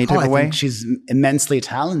 Any type of way? Think she's immensely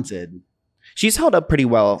talented. She's held up pretty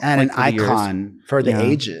well. And an icon for the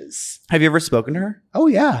ages. Have you ever spoken to her? Oh,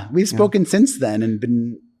 yeah. We've spoken since then and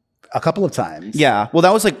been a couple of times. Yeah. Well,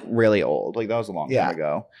 that was like really old. Like that was a long time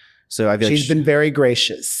ago. So I feel she's been very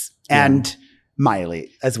gracious. And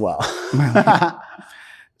Miley as well.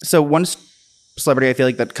 So one celebrity I feel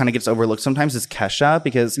like that kind of gets overlooked sometimes is Kesha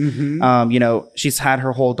because, she's had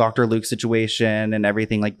her whole Dr. Luke situation and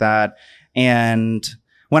everything like that. And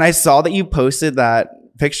when I saw that you posted that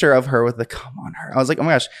picture of her with the cum on her, I was like, oh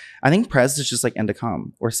my gosh, I think Perez is just like into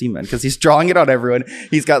cum or semen because he's drawing it on everyone.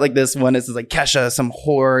 He's got like this one that says like Kesha, some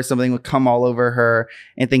whore or something with cum all over her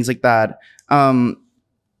and things like that.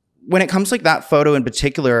 When it comes to like that photo in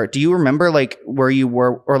particular, do you remember like where you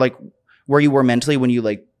were or like where you were mentally when you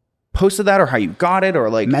like posted that or how you got it or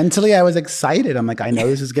like mentally I was excited. I'm like, I know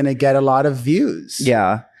this is going to get a lot of views.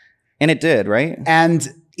 Yeah. And it did, right? And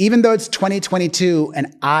even though it's 2022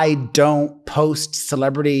 and I don't post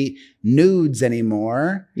celebrity nudes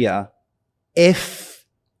anymore. Yeah. If,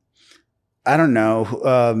 I don't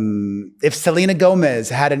know, if Selena Gomez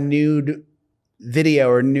had a nude video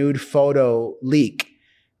or nude photo leak,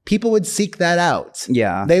 people would seek that out.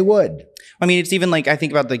 Yeah. They would. I mean, it's even like, I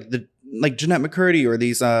think about the like Jeanette McCurdy or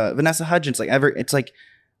these Vanessa Hudgens, like it's like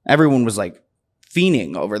everyone was like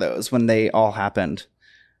fiending over those when they all happened.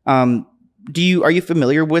 Are you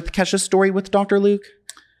familiar with Kesha's story with Dr. Luke?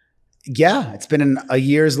 Yeah, it's been a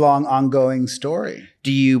years long ongoing story.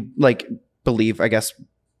 Do you like believe, I guess,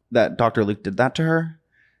 that Dr. Luke did that to her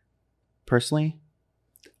personally?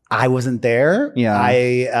 I wasn't there. Yeah.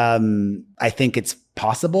 I think it's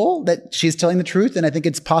possible that she's telling the truth, and I think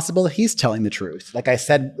it's possible that he's telling the truth. Like I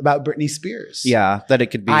said about Britney Spears. Yeah, that it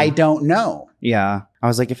could be. I don't know. Yeah. I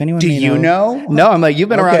was like, if anyone Do you know? No, I'm like, you've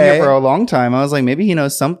been around here for a long time. I was like, maybe he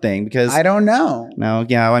knows something because I don't know. No,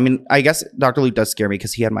 yeah. I mean, I guess Dr. Luke does scare me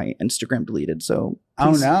because he had my Instagram deleted. So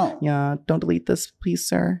please, oh no. Yeah, don't delete this, please,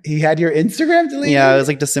 sir. He had your Instagram deleted? Yeah, it was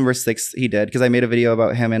like December 6th he did because I made a video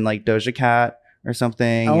about him and like Doja Cat or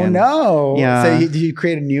something. Oh and, no. Yeah. So did you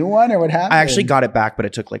create a new one or what happened? I actually got it back, but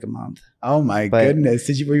it took like a month. Oh my goodness.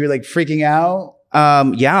 Were you like freaking out?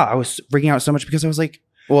 Yeah, I was freaking out so much because I was like,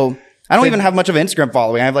 well, I don't even have much of an Instagram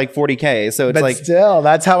following. I have like 40K. So it's but like still,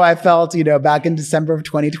 that's how I felt, back in December of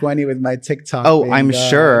 2020 with my TikTok. Oh, I'm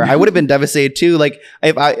sure. I would have been devastated too. Like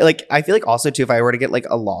if I feel like also too, if I were to get like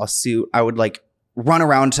a lawsuit, I would like run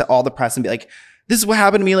around to all the press and be like, this is what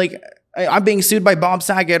happened to me. Like I'm being sued by Bob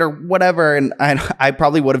Saget or whatever. And I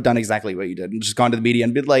probably would have done exactly what you did and just gone to the media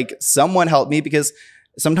and been like, someone help me, because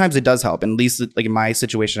sometimes it does help. And at least like in my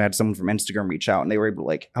situation, I had someone from Instagram reach out and they were able to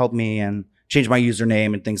like help me and change my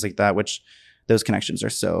username and things like that, which those connections are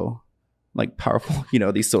so like powerful,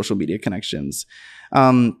 these social media connections.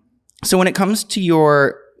 So when it comes to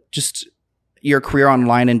your career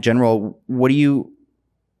online in general, what do you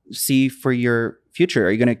see for your future?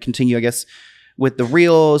 Are you going to continue, I guess, with the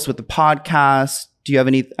reels, with the podcast? Do you have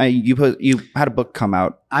any? You had a book come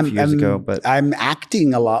out a few years ago, but I'm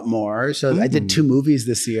acting a lot more. So I did 2 movies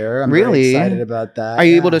this year. I'm really very excited about that. Are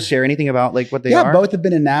you able to share anything about like what they are? Yeah, both have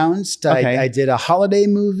been announced. Okay. I did a holiday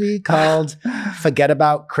movie called Forget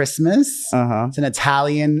About Christmas. It's an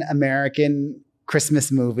Italian-American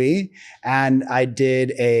Christmas movie. And I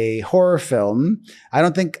did a horror film. I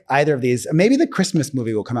don't think either of these, maybe the Christmas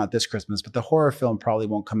movie will come out this Christmas, but the horror film probably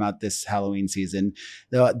won't come out this Halloween season.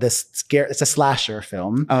 It's a slasher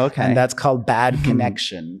film. Oh, okay. And that's called Bad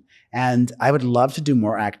Connection. And I would love to do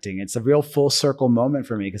more acting. It's a real full circle moment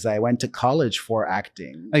for me because I went to college for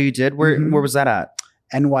acting. Oh, you did? Where was that at?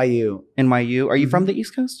 NYU. NYU. Are you from the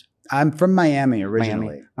East Coast? I'm from Miami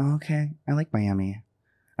originally. Oh, okay. I like Miami.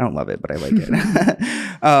 I don't love it, but I like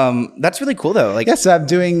it. That's really cool though. Like, so I'm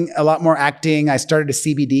doing a lot more acting. I started a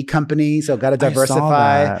CBD company, so got to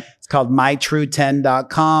diversify. It's called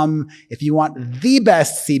mytrue10.com. If you want the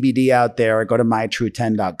best CBD out there, go to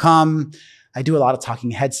mytrue10.com. I do a lot of talking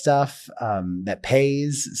head stuff that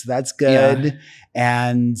pays, so that's good. Yeah.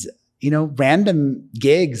 And random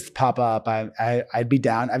gigs pop up. I'd be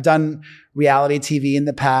down. I've done reality TV in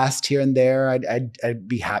the past here and there. I'd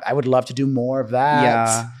be happy. I would love to do more of that.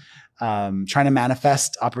 Yeah. Trying to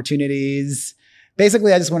manifest opportunities.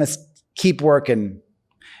 Basically, I just want to keep working.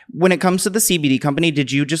 When it comes to the CBD company,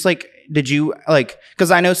 did you just because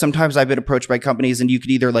I know sometimes I've been approached by companies and you could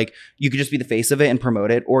either you could just be the face of it and promote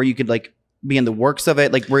it, or you could be in the works of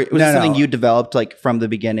it? Was it something you developed from the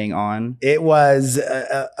beginning on? It was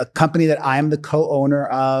a company that I'm the co-owner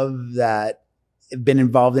of, that have been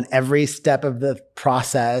involved in every step of the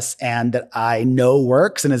process and that I know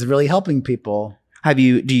works and is really helping people. Do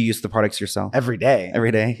you use the products yourself? Every day.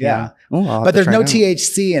 Every day? Yeah. Ooh, but there's no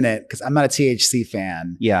THC in it because I'm not a THC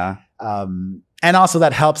fan. Yeah. And also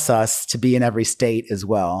that helps us to be in every state as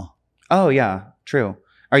well. Oh, yeah. True.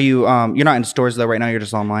 Are you, you're not in stores though right now, you're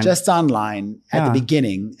just online? Just online at the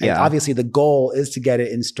beginning. And obviously the goal is to get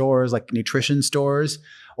it in stores like nutrition stores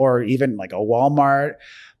or even like a Walmart.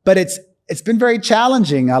 But it's been very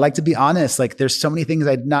challenging. I like to be honest. There's so many things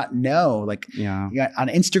I did not know. On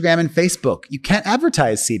Instagram and Facebook, you can't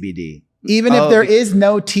advertise CBD. Even if there is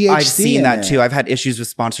no THC. I've seen that too. I've had issues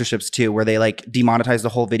with sponsorships too, where they demonetize the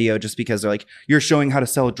whole video just because they're you're showing how to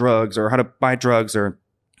sell drugs or how to buy drugs or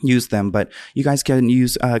use them, but you guys can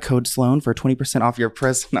use code Sloan for 20% off your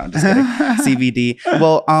Perez. No, I'm just kidding. CBD.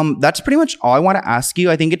 Well, that's pretty much all I want to ask you.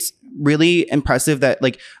 I think it's really impressive that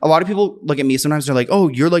a lot of people look at me sometimes, they're like, oh,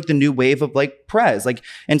 you're the new wave of Perez,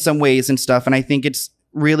 in some ways and stuff. And I think it's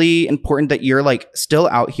really important that you're like still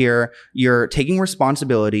out here. You're taking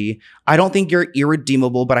responsibility. I don't think you're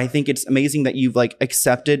irredeemable, but I think it's amazing that you've like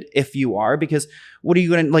accepted if you are, because what are you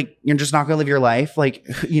going to like, you're just not going to live your life. Like,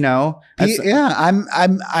 you know, yeah,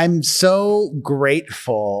 I'm so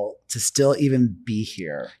grateful to still even be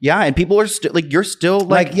here. Yeah. And people are still like, you're still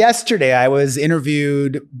like yesterday I was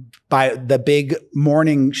interviewed by the big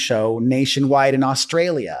morning show nationwide in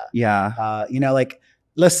Australia. Yeah. You know, like,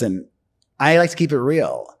 listen, I like to keep it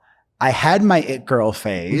real. I had my it girl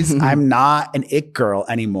phase. I'm not an it girl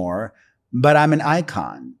anymore, but I'm an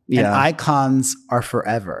icon. Yeah. And icons are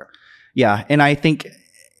forever. Yeah. And I think,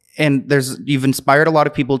 and you've inspired a lot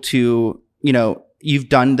of people to, you know, you've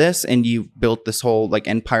done this and you've built this whole like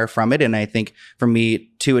empire from it. And I think for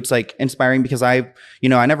me too, it's like inspiring because I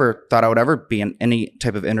never thought I would ever be in any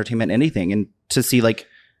type of entertainment, anything. And to see like,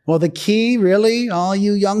 well, the key really, all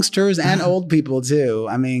you youngsters and old people too.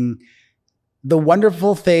 I mean, the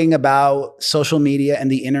wonderful thing about social media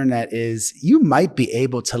and the internet is you might be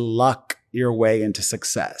able to luck your way into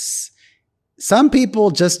success. Some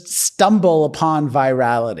people just stumble upon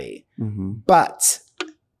virality, but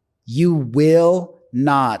you will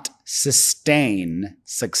not sustain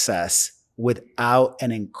success without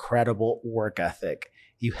an incredible work ethic.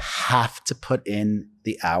 You have to put in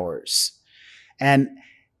the hours. And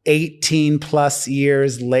 18 plus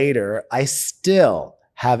years later, I still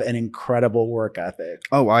have an incredible work ethic.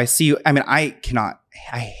 Oh, I see you. I mean, I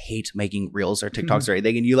hate making reels or TikToks or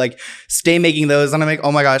anything. And you like stay making those. And I'm like,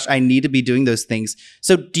 oh my gosh, I need to be doing those things.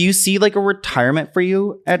 So do you see like a retirement for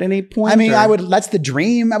you at any point? I mean, that's the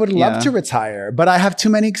dream. I would love to retire, but I have too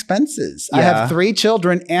many expenses. I have 3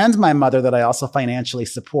 children and my mother that I also financially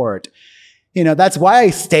support. You know, that's why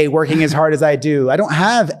I stay working as hard as I do. I don't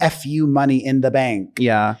have FU money in the bank.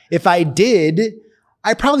 Yeah. If I did,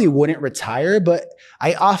 I probably wouldn't retire, but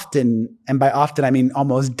I often, and by often I mean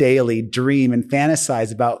almost daily, dream and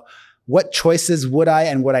fantasize about what choices would I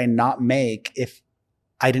and would I not make if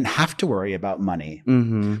I didn't have to worry about money.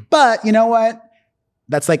 But you know what?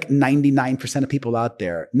 That's like 99% of people out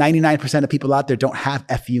there. 99% of people out there don't have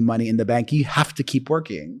FU money in the bank. You have to keep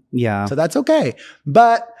working. Yeah. So that's okay.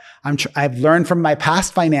 But I've learned from my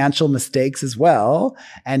past financial mistakes as well,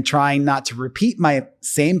 and trying not to repeat my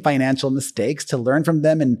same financial mistakes, to learn from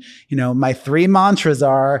them. And, you know, my 3 mantras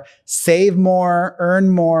are save more, earn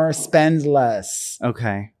more, spend less.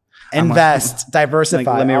 Okay. Invest, diversify.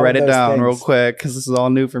 Like, let me write it down real quick because this is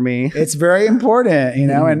all new for me. It's very important, you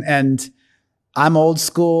know, and I'm old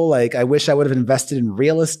school. Like, I wish I would have invested in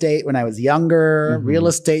real estate when I was younger. Real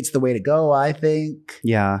estate's the way to go, I think.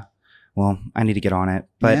 Yeah. Well, I need to get on it.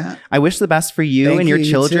 But I wish the best for you and your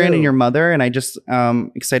children and your mother. And I just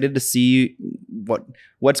excited to see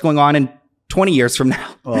what's going on in 20 years from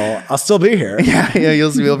now. Well, I'll still be here. Yeah,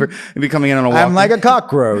 you'll be coming in on a walk. I'm like a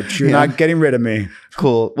cockroach. You're not getting rid of me.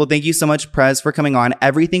 Cool. Well, thank you so much, Perez, for coming on.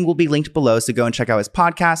 Everything will be linked below. So go and check out his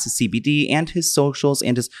podcast, his CBD, and his socials,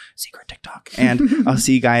 and his secret TikTok. And I'll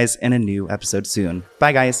see you guys in a new episode soon.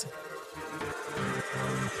 Bye, guys.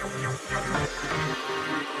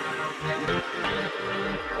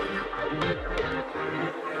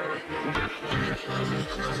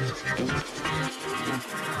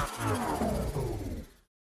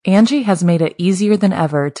 Angie has made it easier than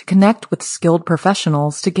ever to connect with skilled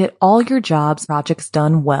professionals to get all your jobs projects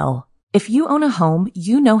done well. If you own a home,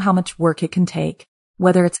 you know how much work it can take,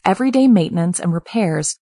 whether it's everyday maintenance and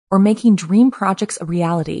repairs or making dream projects a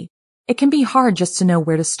reality. It can be hard just to know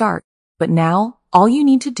where to start, but now all you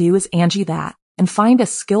need to do is Angie that and find a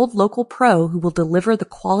skilled local pro who will deliver the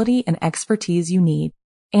quality and expertise you need.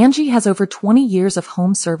 Angie has over 20 years of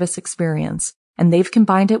home service experience, and they've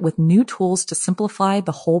combined it with new tools to simplify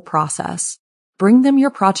the whole process. Bring them your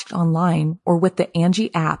project online or with the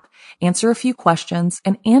Angie app, answer a few questions,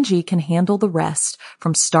 and Angie can handle the rest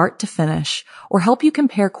from start to finish, or help you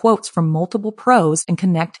compare quotes from multiple pros and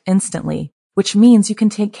connect instantly, which means you can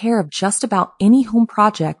take care of just about any home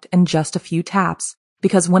project in just a few taps.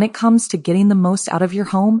 Because when it comes to getting the most out of your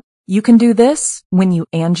home, you can do this when you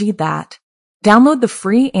Angie that. Download the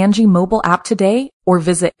free Angie mobile app today or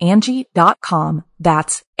visit Angie.com.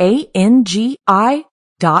 That's ANGI.com.